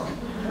actually work.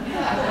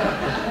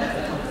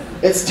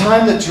 It's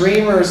time the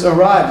dreamers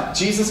arrive.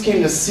 Jesus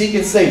came to seek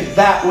and save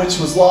that which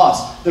was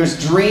lost. There's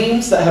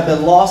dreams that have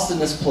been lost in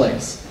this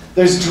place.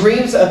 There's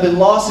dreams that have been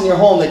lost in your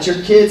home that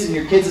your kids and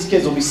your kids'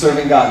 kids will be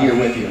serving God here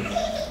with you.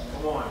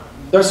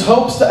 There's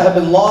hopes that have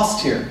been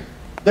lost here.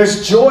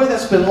 There's joy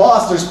that's been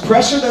lost. There's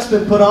pressure that's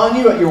been put on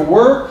you at your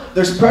work.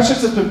 There's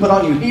pressures that's been put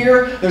on you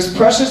here. There's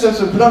pressures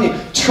that's been put on you.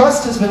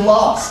 Trust has been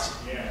lost.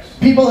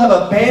 People have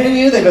abandoned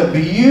you, they've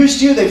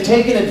abused you, they've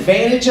taken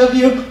advantage of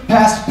you.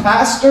 Past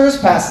pastors,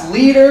 past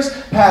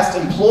leaders, past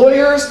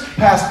employers,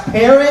 past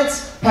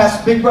parents,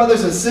 past big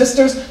brothers and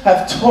sisters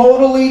have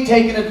totally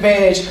taken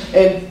advantage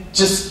and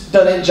just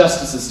done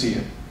injustices to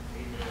you.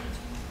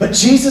 But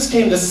Jesus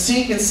came to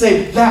seek and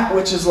save that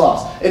which is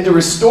lost, and to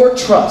restore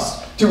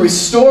trust, to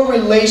restore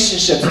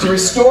relationships, to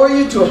restore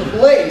you to a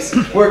place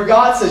where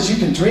God says you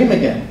can dream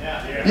again.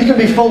 You can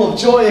be full of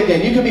joy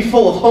again. You can be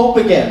full of hope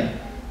again.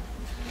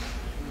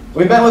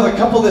 We met with a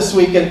couple this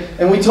week,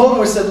 and we told them,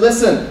 we said,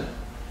 listen,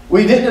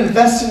 we didn't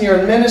invest in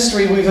your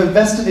ministry, we've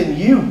invested in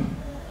you.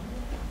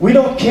 We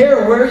don't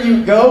care where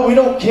you go, we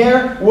don't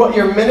care what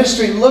your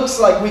ministry looks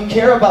like, we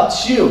care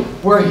about you.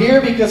 We're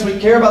here because we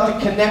care about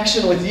the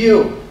connection with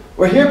you.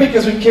 We're here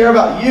because we care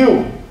about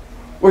you.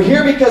 We're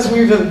here because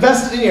we've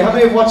invested in you. How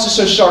many have watched the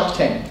show Shark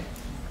Tank?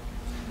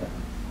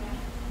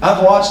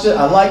 I've watched it,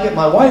 I like it.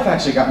 My wife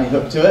actually got me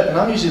hooked to it, and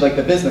I'm usually like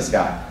the business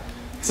guy.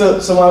 So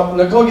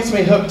Nicole gets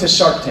me hooked to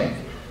Shark Tank.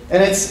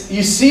 And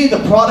you see the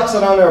products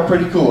that are on there are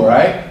pretty cool,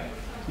 right?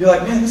 You're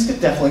like, man, this could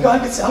definitely go.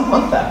 I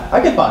want that.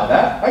 I could buy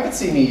that. I could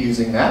see me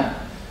using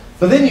that.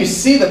 But then you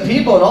see the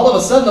people, and all of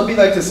a sudden there'll be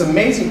like this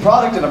amazing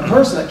product and a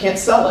person that can't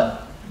sell it.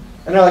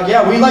 And they're like,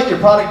 yeah, we like your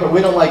product, but we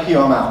don't like you,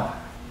 I'm out.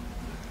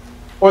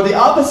 Or the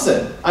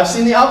opposite. I've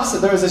seen the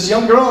opposite. There was this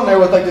young girl in there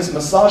with like this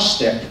massage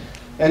stick.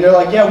 And they're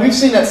like, yeah, we've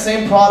seen that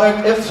same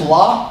product. It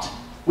flopped.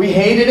 We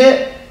hated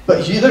it.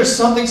 But there's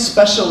something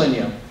special in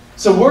you.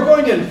 So we're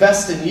going to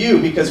invest in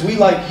you because we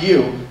like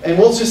you, and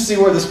we'll just see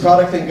where this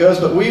product thing goes,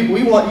 but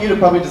we want you to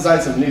probably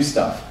design some new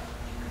stuff.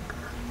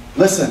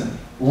 Listen,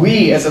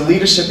 we as a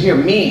leadership here,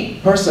 me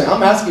personally,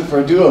 I'm asking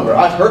for a do-over.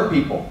 I've hurt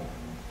people.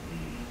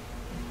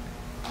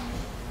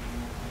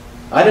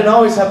 I didn't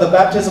always have the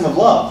baptism of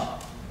love.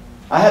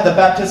 I had the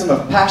baptism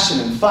of passion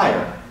and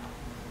fire.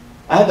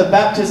 I had the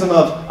baptism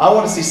of, I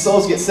want to see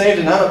souls get saved,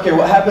 and I don't care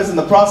what happens in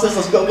the process,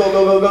 let's go, go,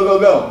 go, go, go, go,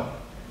 go.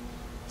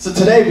 So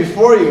today,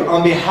 before you,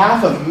 on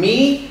behalf of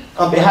me,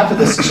 on behalf of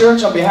this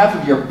church, on behalf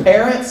of your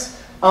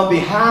parents, on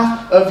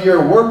behalf of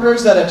your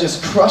workers that have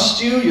just crushed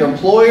you, your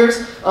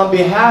employers, on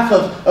behalf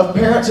of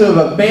parents who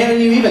have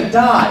abandoned you, even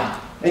died,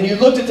 and you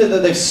looked at it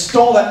that they've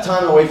stole that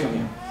time away from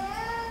you.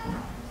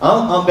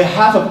 On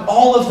behalf of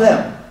all of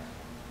them,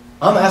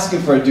 I'm asking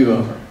for a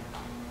do-over.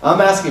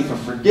 I'm asking for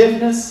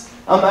forgiveness.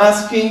 I'm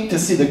asking to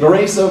see the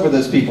grace over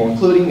those people,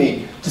 including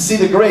me. To see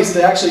the grace,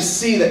 to actually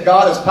see that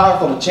God is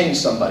powerful to change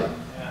somebody.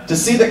 To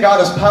see that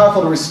God is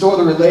powerful to restore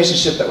the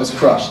relationship that was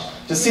crushed.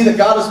 To see that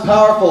God is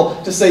powerful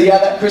to say, yeah,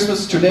 that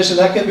Christmas tradition,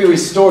 that can be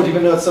restored,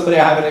 even though it's somebody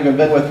I haven't even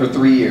been with for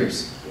 3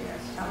 years.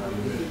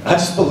 I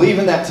just believe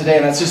in that today,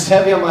 and that's just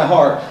heavy on my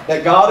heart,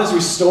 that God is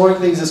restoring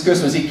things this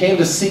Christmas. He came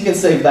to seek and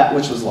save that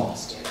which was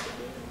lost.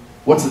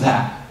 What's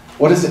that?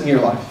 What is it in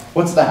your life?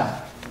 What's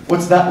that?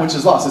 What's that which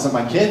is lost? Is it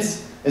my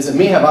kids? Is it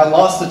me? Have I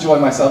lost the joy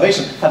of my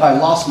salvation? Have I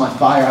lost my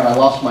fire? Have I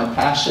lost my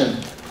passion?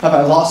 Have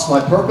I lost my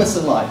purpose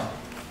in life?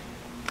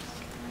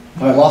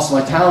 Have I lost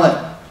my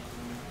talent?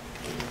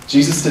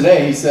 Jesus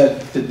today, he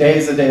said, today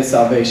is the day of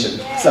salvation.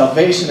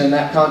 Salvation in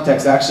that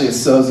context actually is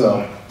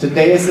sozo.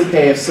 Today is the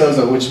day of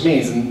sozo, which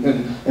means,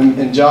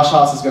 and Josh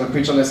Haas is going to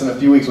preach on this in a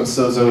few weeks, what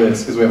sozo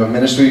is, because we have a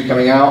ministry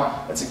coming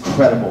out. That's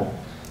incredible.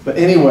 But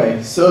anyway,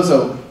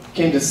 sozo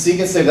came to seek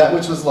and save that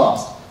which was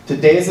lost.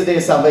 Today is the day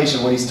of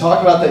salvation. When he's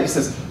talking about that, he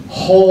says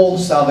whole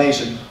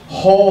salvation,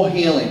 whole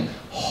healing,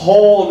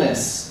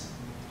 wholeness.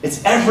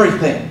 It's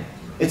everything.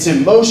 It's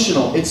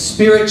emotional, it's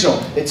spiritual,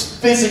 it's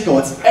physical,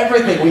 it's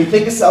everything. When you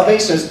think of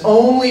salvation as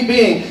only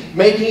being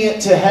making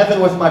it to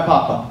heaven with my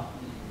papa.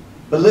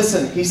 But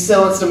listen, he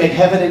still wants to make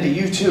heaven into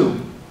you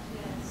too.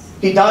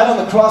 He died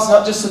on the cross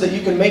not just so that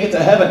you can make it to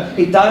heaven.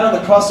 He died on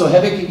the cross so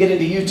heaven can get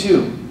into you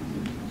too.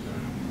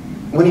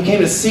 When he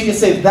came to seek and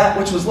save that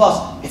which was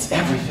lost, it's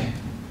everything.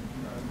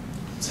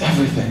 It's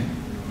everything.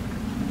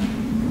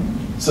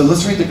 So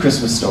let's read the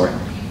Christmas story.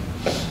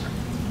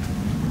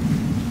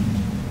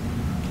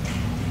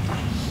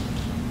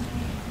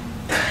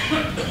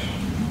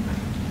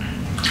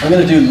 I'm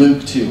going to do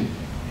Luke 2.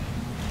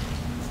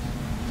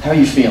 How are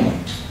you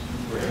feeling?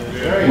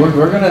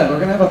 We're gonna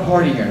have a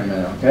party here in a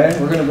minute, okay?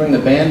 We're gonna bring the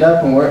band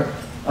up, and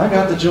I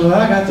got the joy,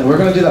 we're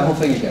gonna do that whole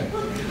thing again.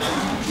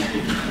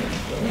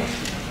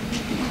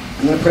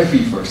 I'm gonna pray for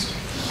you first.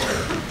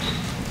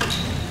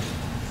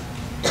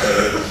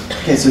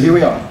 Okay, so here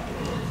we are.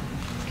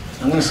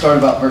 I'm gonna start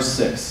about verse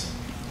 6.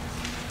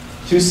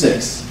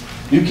 2:6.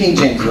 New King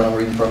James is what I'm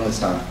reading from this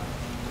time.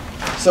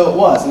 So it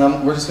was,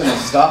 and we're just gonna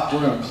stop.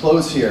 We're gonna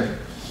close here.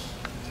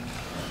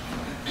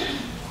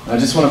 I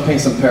just want to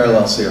paint some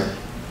parallels here.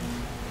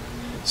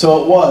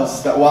 So it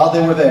was that while they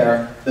were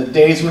there, the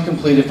days were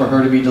completed for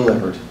her to be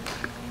delivered.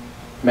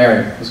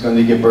 Mary was going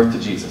to give birth to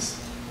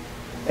Jesus.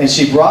 And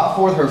she brought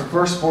forth her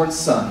firstborn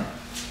son,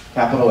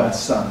 capital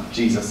S, son,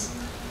 Jesus,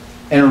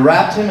 and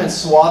wrapped him in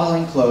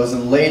swaddling clothes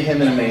and laid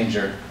him in a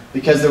manger,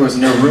 because there was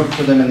no room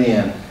for them in the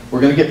inn.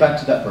 We're going to get back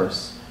to that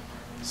verse.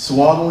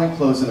 Swaddling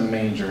clothes in a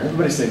manger.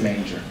 Everybody say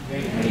manger.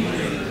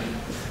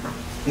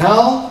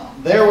 Now,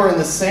 there were in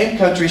the same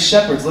country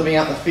shepherds living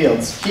out in the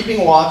fields,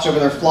 keeping watch over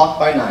their flock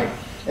by night.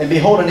 And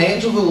behold, an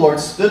angel of the Lord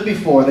stood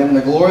before them, and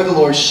the glory of the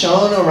Lord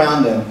shone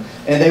around them,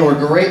 and they were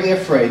greatly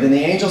afraid. And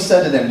the angel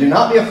said to them, do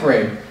not be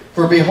afraid,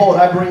 for behold,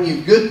 I bring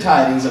you good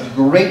tidings of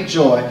great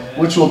joy,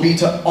 which will be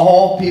to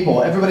all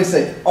people. Everybody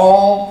say,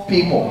 all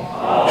people.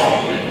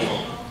 All people.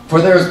 For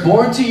there is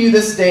born to you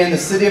this day in the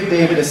city of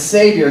David a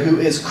Savior, who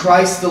is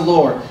Christ the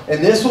Lord.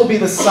 And this will be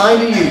the sign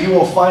to you. You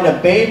will find a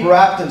babe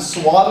wrapped in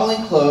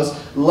swaddling clothes,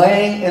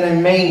 laying in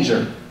a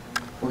manger.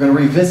 We're going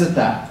to revisit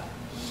that.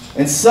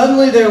 And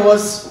suddenly there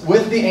was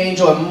with the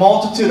angel a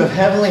multitude of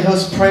heavenly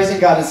hosts praising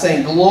God and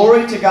saying,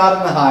 glory to God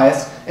in the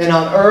highest, and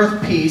on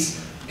earth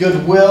peace,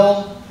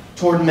 goodwill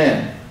toward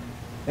men.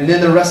 And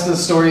then the rest of the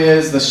story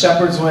is the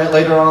shepherds went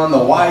later on,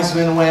 the wise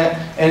men went.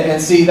 And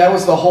see, that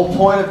was the whole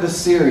point of this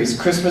series,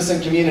 Christmas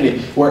and community.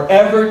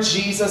 Wherever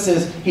Jesus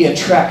is, he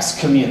attracts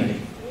community.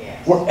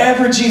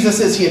 Wherever Jesus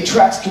is, he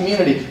attracts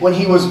community. When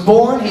he was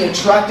born, he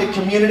attracted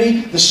community.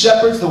 The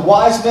shepherds, the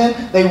wise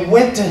men, they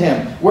went to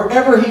him.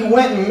 Wherever he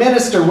went and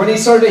ministered, when he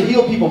started to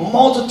heal people,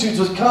 multitudes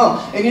would come.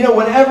 And you know,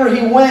 whenever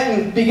he went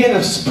and began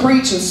to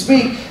preach and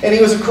speak, and he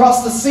was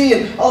across the sea,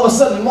 and all of a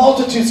sudden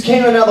multitudes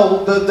came, and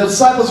now the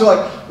disciples were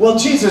like, well,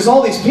 geez, there's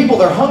all these people,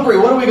 they're hungry,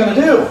 what are we going to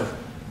do?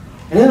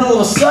 And then all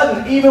of a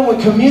sudden, even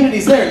when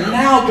community's there,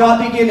 now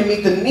God began to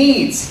meet the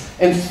needs.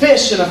 And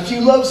fish and a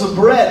few loaves of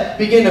bread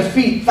began to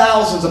feed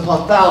thousands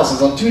upon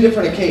thousands on 2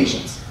 different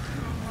occasions.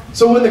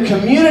 So when the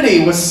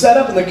community was set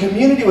up and the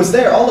community was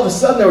there, all of a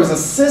sudden there was a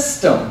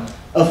system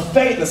of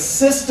faith, a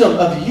system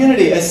of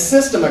unity, a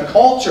system, a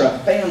culture, a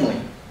family,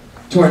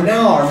 to where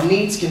now our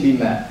needs can be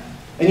met.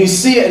 And you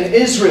see it in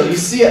Israel. You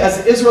see it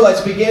as the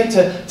Israelites began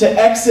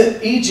to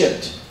exit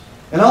Egypt.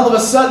 And all of a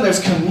sudden there's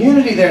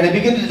community there, and they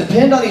begin to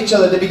depend on each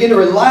other. They begin to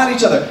rely on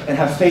each other and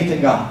have faith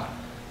in God.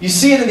 You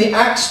see it in the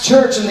Acts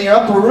church in the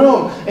upper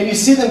room, and you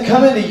see them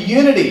come into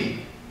unity.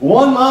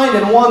 One mind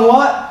and one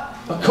what?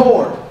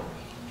 Accord.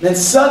 And then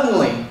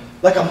suddenly,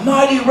 like a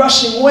mighty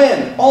rushing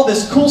wind, all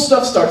this cool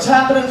stuff starts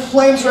happening.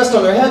 Flames rest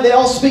on their head. They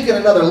all speak in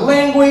another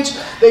language.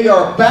 They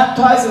are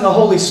baptized in the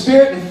Holy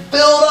Spirit and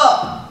filled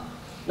up.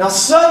 Now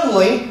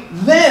suddenly,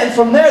 then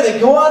from there they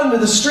go out into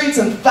the streets,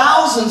 and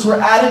thousands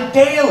were added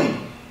daily.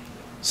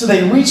 So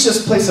they reach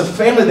this place of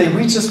family, they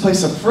reach this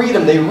place of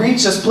freedom, they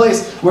reach this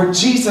place where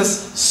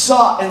Jesus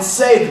sought and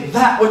saved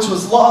that which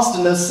was lost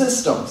in those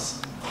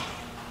systems.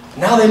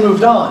 Now they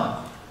moved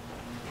on.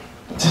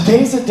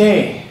 Today's a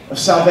day of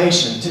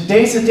salvation.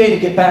 Today's a day to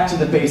get back to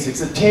the basics.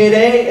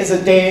 Today is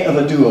a day of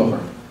a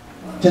do-over.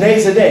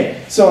 Today's a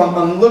day. So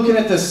I'm looking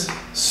at this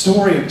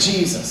story of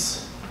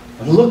Jesus.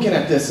 I'm looking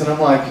at this and I'm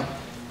like,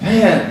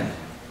 man.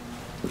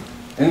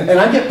 And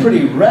I get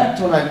pretty wrecked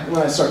when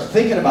I start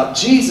thinking about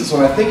Jesus,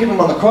 when I think of him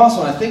on the cross,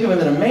 when I think of him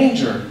in a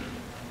manger.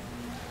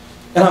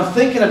 And I'm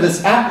thinking of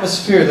this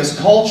atmosphere, this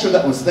culture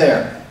that was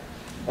there.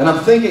 And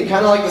I'm thinking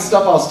kind of like the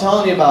stuff I was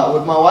telling you about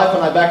with my wife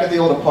and I back at the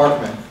old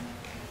apartment.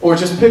 Or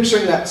just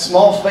picturing that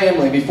small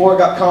family before it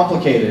got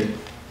complicated.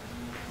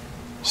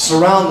 Just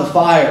around the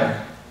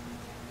fire.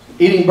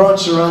 Eating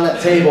brunch around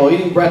that table,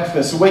 eating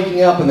breakfast,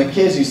 waking up, and the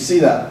kids, you see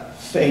that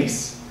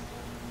face.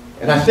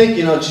 And I think,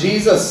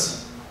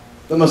 Jesus,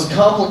 the most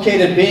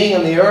complicated being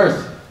on the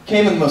earth,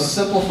 came in the most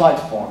simplified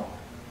form.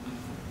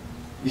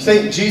 You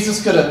think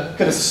Jesus could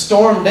have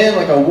stormed in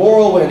like a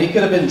whirlwind. He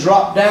could have been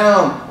dropped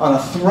down on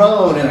a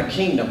throne in a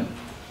kingdom.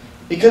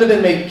 He could have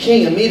been made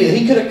king immediately.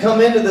 He could have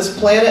come into this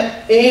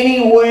planet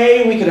any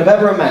way we could have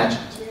ever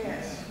imagined.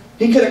 Yes.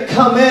 He could have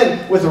come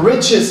in with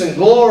riches and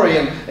glory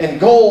and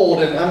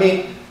gold. And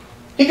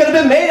he could have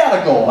been made out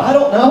of gold. I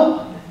don't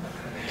know.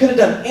 He could have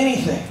done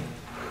anything.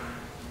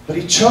 But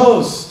he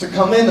chose to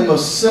come in the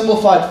most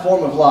simplified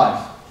form of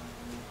life.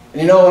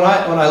 And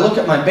when I look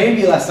at my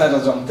baby last night,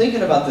 as I'm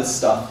thinking about this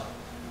stuff,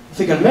 I'm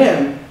thinking,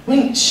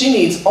 man, she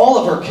needs all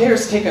of her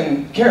cares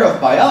taken care of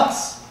by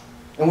us.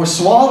 And we're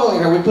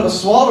swaddling her. We put a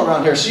swaddle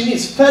around her. She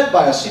needs fed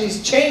by us. She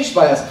needs changed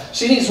by us.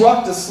 She needs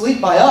rocked to sleep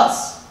by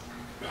us.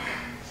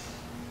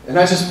 And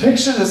I just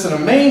picture this in a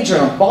manger,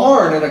 in a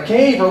barn, in a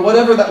cave, or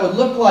whatever that would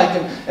look like.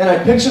 And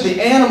I picture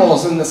the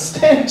animals and the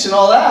stench and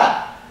all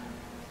that.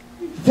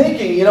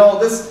 Thinking,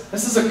 this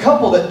is a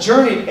couple that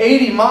journeyed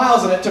 80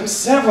 miles and it took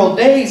several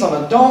days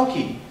on a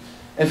donkey.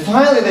 And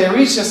finally they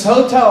reach this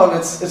hotel and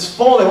it's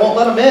full. They won't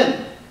let them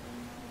in.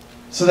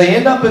 So they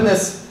end up in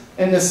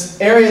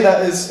this area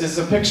that is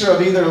a picture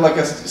of either like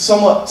a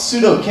somewhat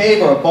pseudo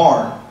cave or a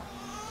barn.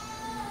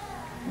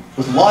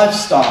 With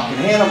livestock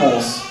and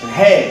animals and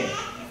hay.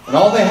 And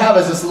all they have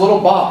is this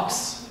little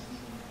box.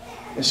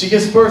 And she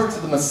gives birth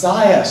to the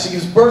Messiah. She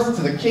gives birth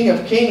to the King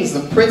of Kings,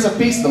 the Prince of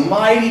Peace, the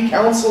mighty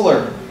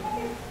counselor.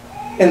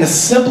 In the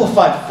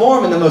simplified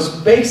form, in the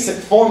most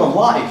basic form of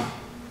life.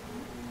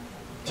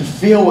 To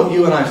feel what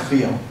you and I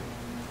feel.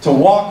 To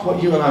walk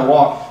what you and I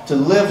walk. To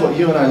live what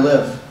you and I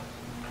live.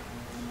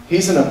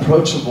 He's an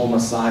approachable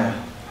Messiah.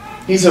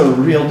 He's a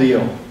real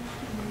deal.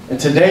 And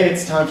today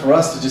it's time for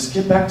us to just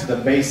get back to the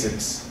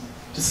basics.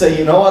 To say,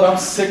 you know what, I'm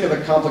sick of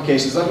the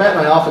complications. Matt and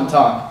I often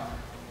talk.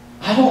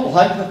 I don't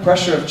like the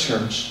pressure of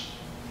church.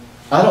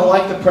 I don't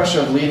like the pressure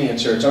of leading a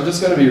church. I'm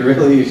just going to be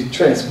really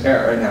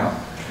transparent right now.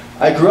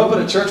 I grew up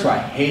in a church where I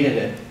hated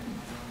it.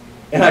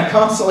 And I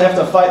constantly have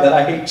to fight that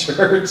I hate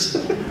church.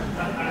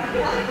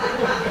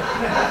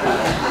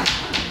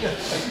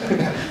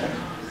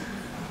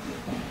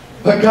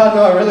 But God,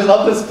 no, I really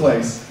love this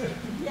place.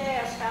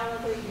 Yes,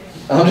 hallelujah.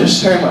 I'm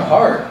just sharing my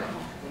heart.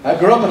 I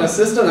grew up in a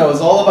system that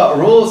was all about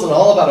rules and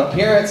all about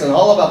appearance and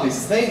all about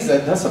these things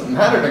that doesn't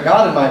matter to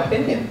God in my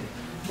opinion.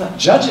 I'm not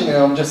judging it,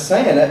 I'm just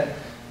saying that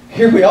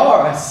here we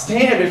are. I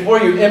stand before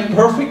you,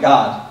 imperfect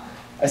God.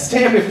 I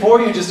stand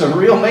before you just a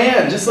real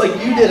man, just like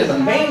you did in a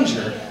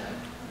manger.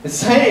 It's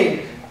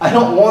saying, I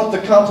don't want the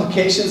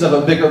complications of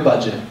a bigger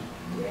budget.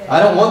 I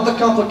don't want the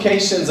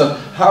complications of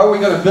how are we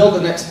going to build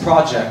the next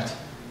project.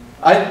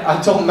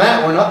 I told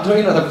Matt we're not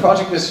doing another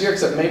project this year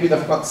except maybe the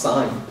front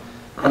sign.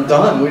 I'm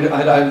done.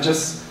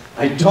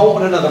 I don't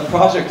want another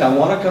project. I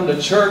want to come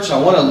to church.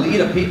 I want to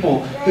lead a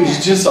people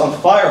who's just on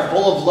fire,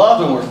 full of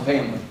love, and we're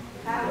family.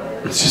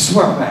 It's just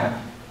where I'm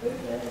at.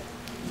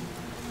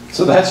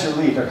 So that's your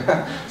leader.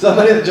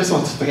 Somebody that just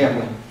wants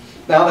family.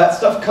 Now that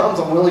stuff comes,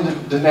 I'm willing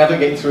to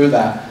navigate through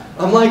that.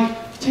 I'm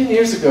like, 10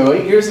 years ago,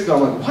 8 years ago,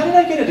 I'm like, why did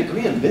I get a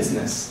degree in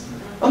business?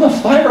 I'm a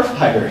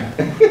firefighter.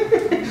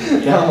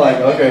 Now I'm like,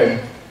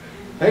 okay,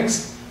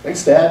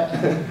 thanks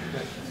Dad.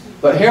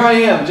 But here I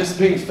am, just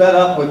being fed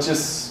up with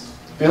just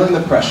feeling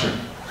the pressure.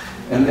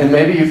 And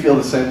maybe you feel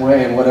the same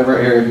way in whatever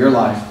area of your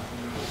life.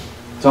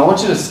 So I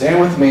want you to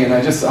stand with me, and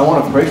I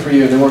want to pray for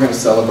you, and then we're going to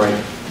celebrate.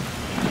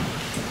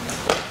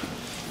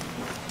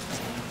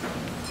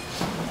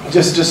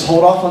 Just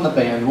hold off on the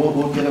band.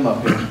 We'll get them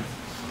up here.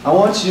 I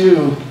want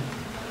you,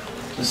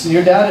 listen,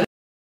 your dad.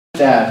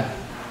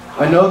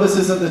 I know this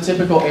isn't the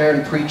typical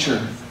Aaron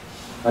preacher.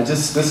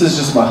 This is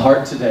just my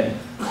heart today.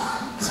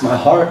 It's my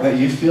heart that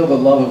you feel the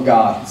love of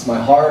God. It's my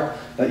heart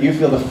that you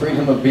feel the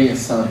freedom of being a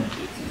son.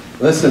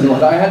 Listen,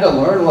 what I had to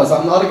learn was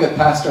I'm not a good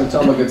pastor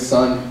until I'm a good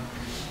son.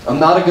 I'm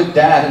not a good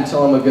dad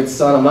until I'm a good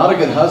son. I'm not a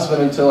good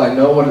husband until I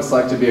know what it's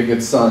like to be a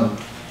good son.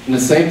 And the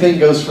same thing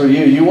goes for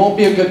you. You won't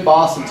be a good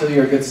boss until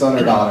you're a good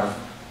son or daughter.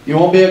 You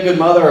won't be a good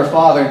mother or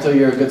father until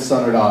you're a good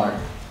son or daughter.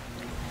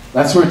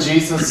 That's where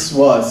Jesus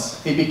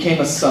was. He became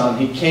a son.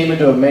 He came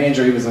into a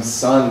manger. He was a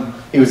son.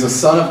 He was a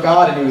son of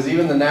God, and he was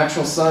even the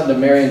natural son to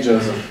Mary and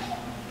Joseph.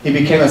 He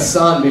became a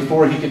son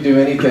before he could do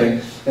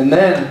anything. And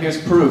then,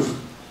 here's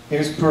proof.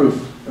 Here's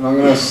proof. And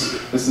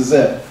this is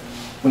it.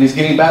 When he's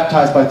getting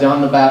baptized by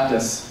John the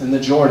Baptist in the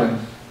Jordan,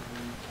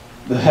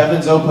 the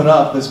heavens open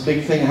up, this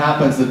big thing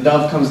happens, the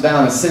dove comes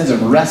down, ascends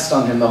and rests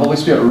on him. The Holy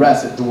Spirit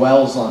rests, it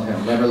dwells on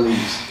him, never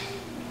leaves.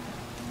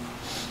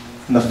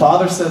 And the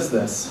Father says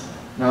this.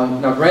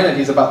 Now granted,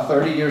 he's about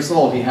 30 years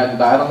old. He hadn't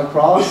died on the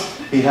cross.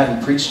 He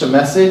hadn't preached a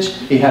message.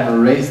 He hadn't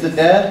raised the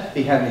dead.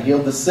 He hadn't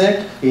healed the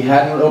sick. He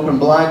hadn't opened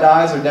blind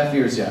eyes or deaf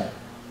ears yet.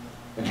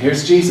 And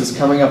here's Jesus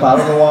coming up out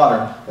of the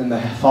water. And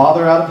the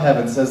Father out of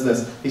heaven says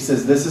this. He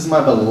says, "This is my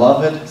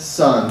beloved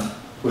Son,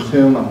 with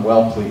whom I'm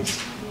well pleased."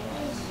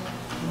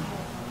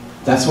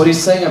 That's what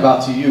he's saying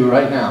about to you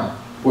right now.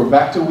 We're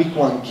back to week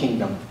 1,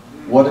 kingdom.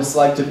 What it's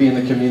like to be in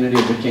the community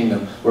of the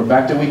kingdom. We're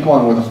back to week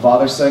 1 where the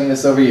Father's saying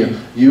this over you.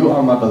 You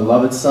are my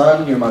beloved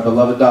son. You're my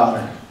beloved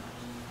daughter.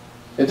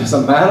 It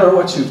doesn't matter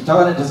what you've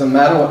done. It doesn't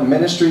matter what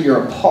ministry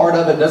you're a part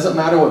of. It doesn't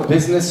matter what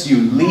business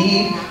you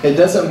lead. It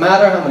doesn't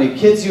matter how many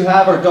kids you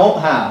have or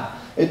don't have.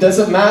 It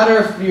doesn't matter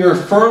if you're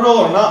fertile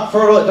or not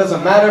fertile. It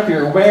doesn't matter if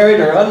you're married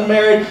or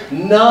unmarried.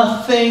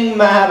 Nothing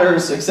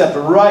matters except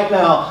right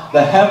now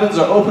the heavens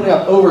are opening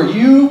up over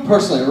you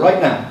personally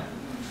right now.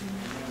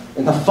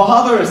 And the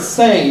Father is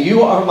saying,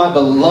 you are my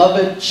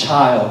beloved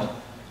child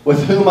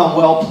with whom I'm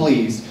well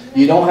pleased.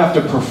 You don't have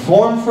to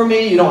perform for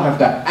me. You don't have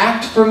to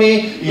act for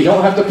me. You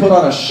don't have to put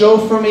on a show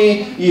for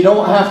me. You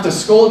don't have to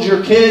scold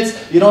your kids.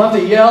 You don't have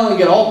to yell and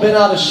get all bent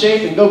out of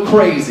shape and go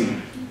crazy.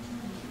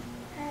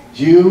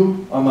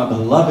 You are my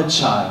beloved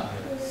child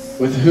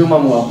with whom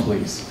I'm well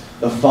pleased.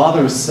 The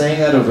Father is saying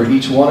that over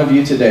each one of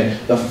you today.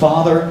 The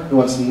Father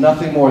wants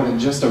nothing more than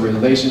just a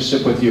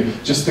relationship with you.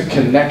 Just the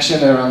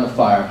connection around the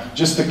fire.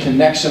 Just the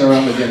connection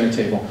around the dinner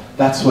table.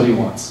 That's what He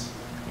wants.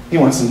 He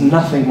wants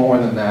nothing more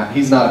than that.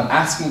 He's not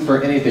asking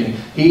for anything.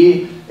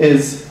 He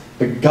is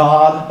the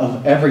God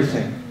of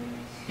everything.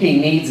 He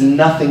needs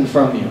nothing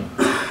from you.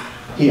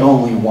 He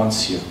only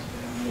wants you.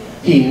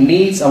 He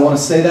needs, I want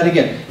to say that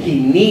again. He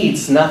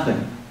needs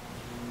nothing.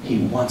 He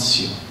wants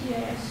you.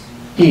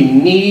 He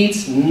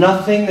needs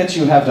nothing that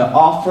you have to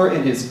offer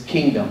in His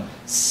kingdom.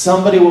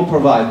 Somebody will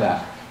provide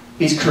that.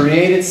 He's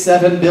created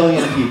 7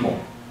 billion people.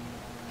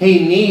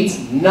 He needs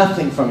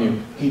nothing from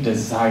you. He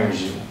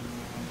desires you.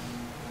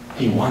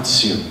 He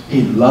wants you.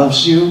 He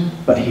loves you,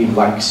 but He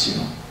likes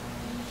you.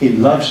 He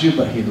loves you,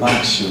 but He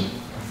likes you.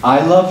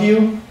 I love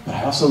you, but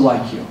I also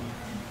like you.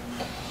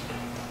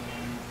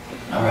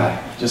 All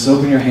right, just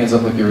open your hands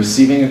up like you're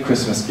receiving a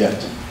Christmas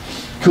gift.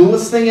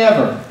 Coolest thing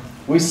ever.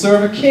 We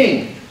serve a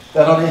King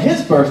that on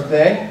His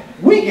birthday,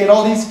 we get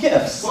all these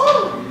gifts.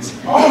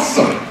 It's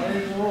awesome.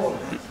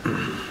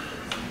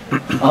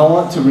 I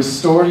want to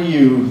restore to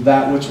you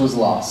that which was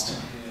lost.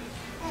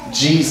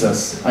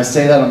 Jesus, I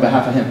say that on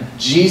behalf of Him.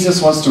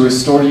 Jesus wants to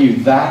restore to you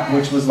that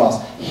which was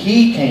lost.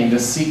 He came to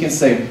seek and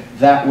save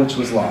that which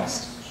was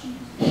lost.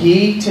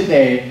 He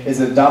today is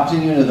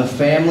adopting you into the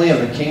family of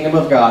the kingdom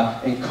of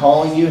God and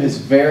calling you His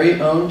very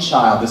own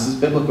child. This is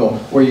biblical,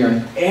 where you're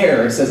an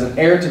heir. It says an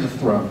heir to the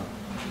throne.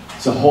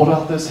 So hold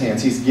out those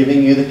hands. He's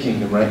giving you the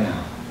kingdom right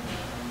now.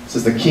 It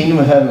says the kingdom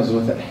of heaven is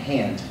within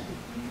hand.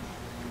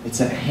 It's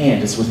at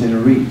hand. It's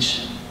within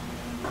reach.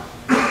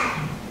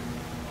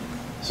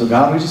 So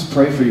God, we just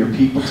pray for your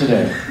people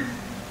today.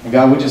 And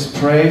God, we just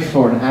pray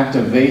for an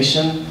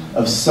activation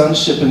of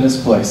sonship in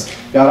this place.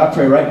 God, I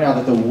pray right now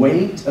that the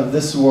weight of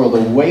this world,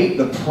 the weight,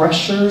 the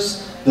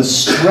pressures, the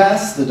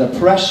stress, the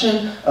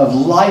depression of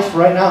life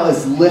right now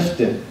is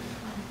lifted.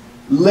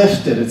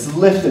 Lifted, it's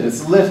lifted,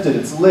 it's lifted,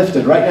 it's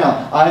lifted. Right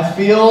now, I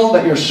feel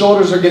that your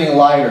shoulders are getting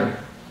lighter.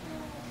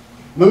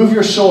 Move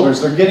your shoulders,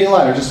 they're getting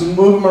lighter. Just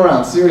move them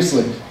around,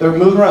 seriously. They're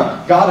moving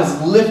around. God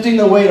is lifting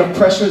the weight of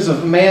pressures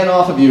of man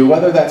off of you,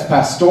 whether that's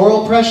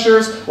pastoral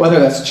pressures, whether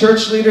that's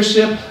church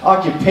leadership,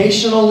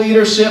 occupational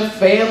leadership,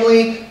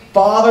 family,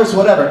 fathers,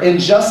 whatever.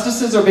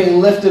 Injustices are being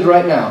lifted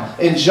right now.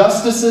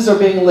 Injustices are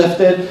being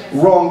lifted.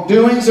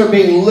 Wrongdoings are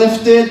being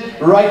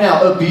lifted right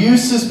now.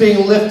 Abuse is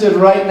being lifted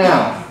right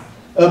now.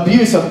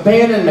 Abuse,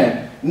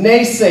 abandonment,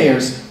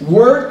 naysayers,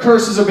 word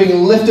curses are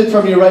being lifted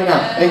from you right now.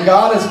 And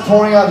God is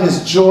pouring out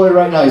His joy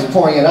right now. He's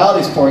pouring it out,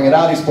 He's pouring it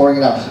out, He's pouring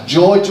it out.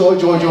 Joy, joy,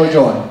 joy, joy,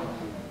 joy.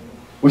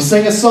 We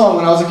sang a song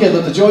when I was a kid.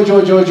 Let the joy,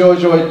 joy, joy, joy,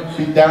 joy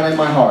be down in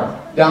my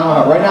heart. Down in my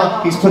heart. Right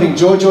now, He's putting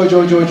joy, joy,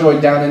 joy, joy,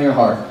 joy down in your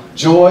heart.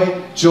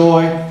 Joy,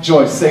 joy,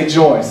 joy. Say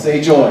joy.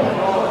 Say joy.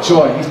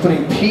 Joy. He's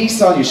putting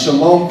peace on you.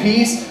 Shalom,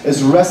 peace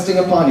is resting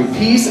upon you.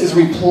 Peace is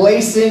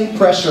replacing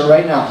pressure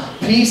right now.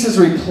 Peace is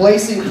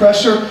replacing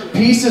pressure.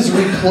 Peace is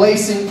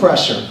replacing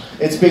pressure.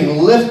 It's being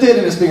lifted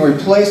and it's being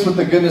replaced with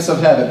the goodness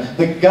of heaven.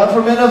 The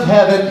government of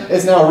heaven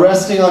is now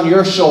resting on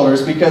your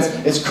shoulders because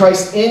it's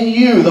Christ in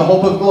you, the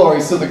hope of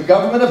glory. So the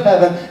government of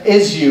heaven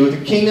is you.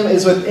 The kingdom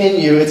is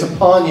within you. It's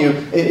upon you.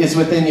 It is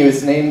within you.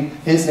 His name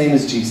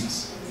is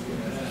Jesus.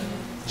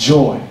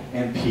 Joy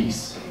and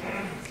peace.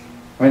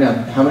 Right now,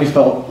 how many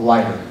felt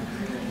lighter?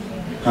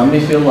 How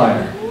many feel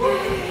lighter?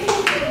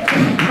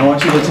 I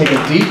want you to take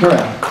a deep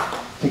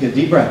breath. Take a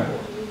deep breath.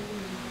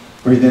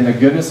 Breathe in the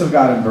goodness of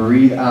God and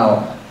breathe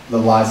out the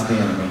lies of the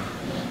enemy.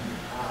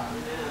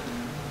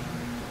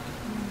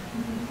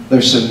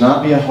 There should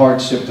not be a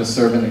hardship to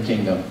serve in the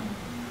kingdom.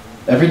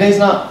 Every day's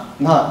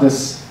not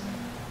this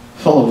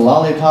full of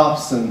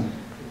lollipops and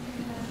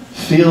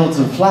fields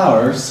of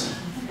flowers.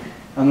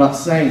 I'm not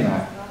saying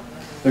that.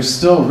 There's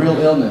still real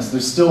illness.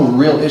 There's still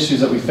real issues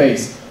that we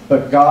face.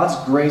 But God's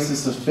grace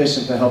is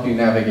sufficient to help you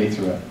navigate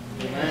through it.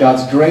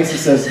 God's grace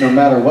says no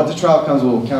matter what the trial comes, we'll count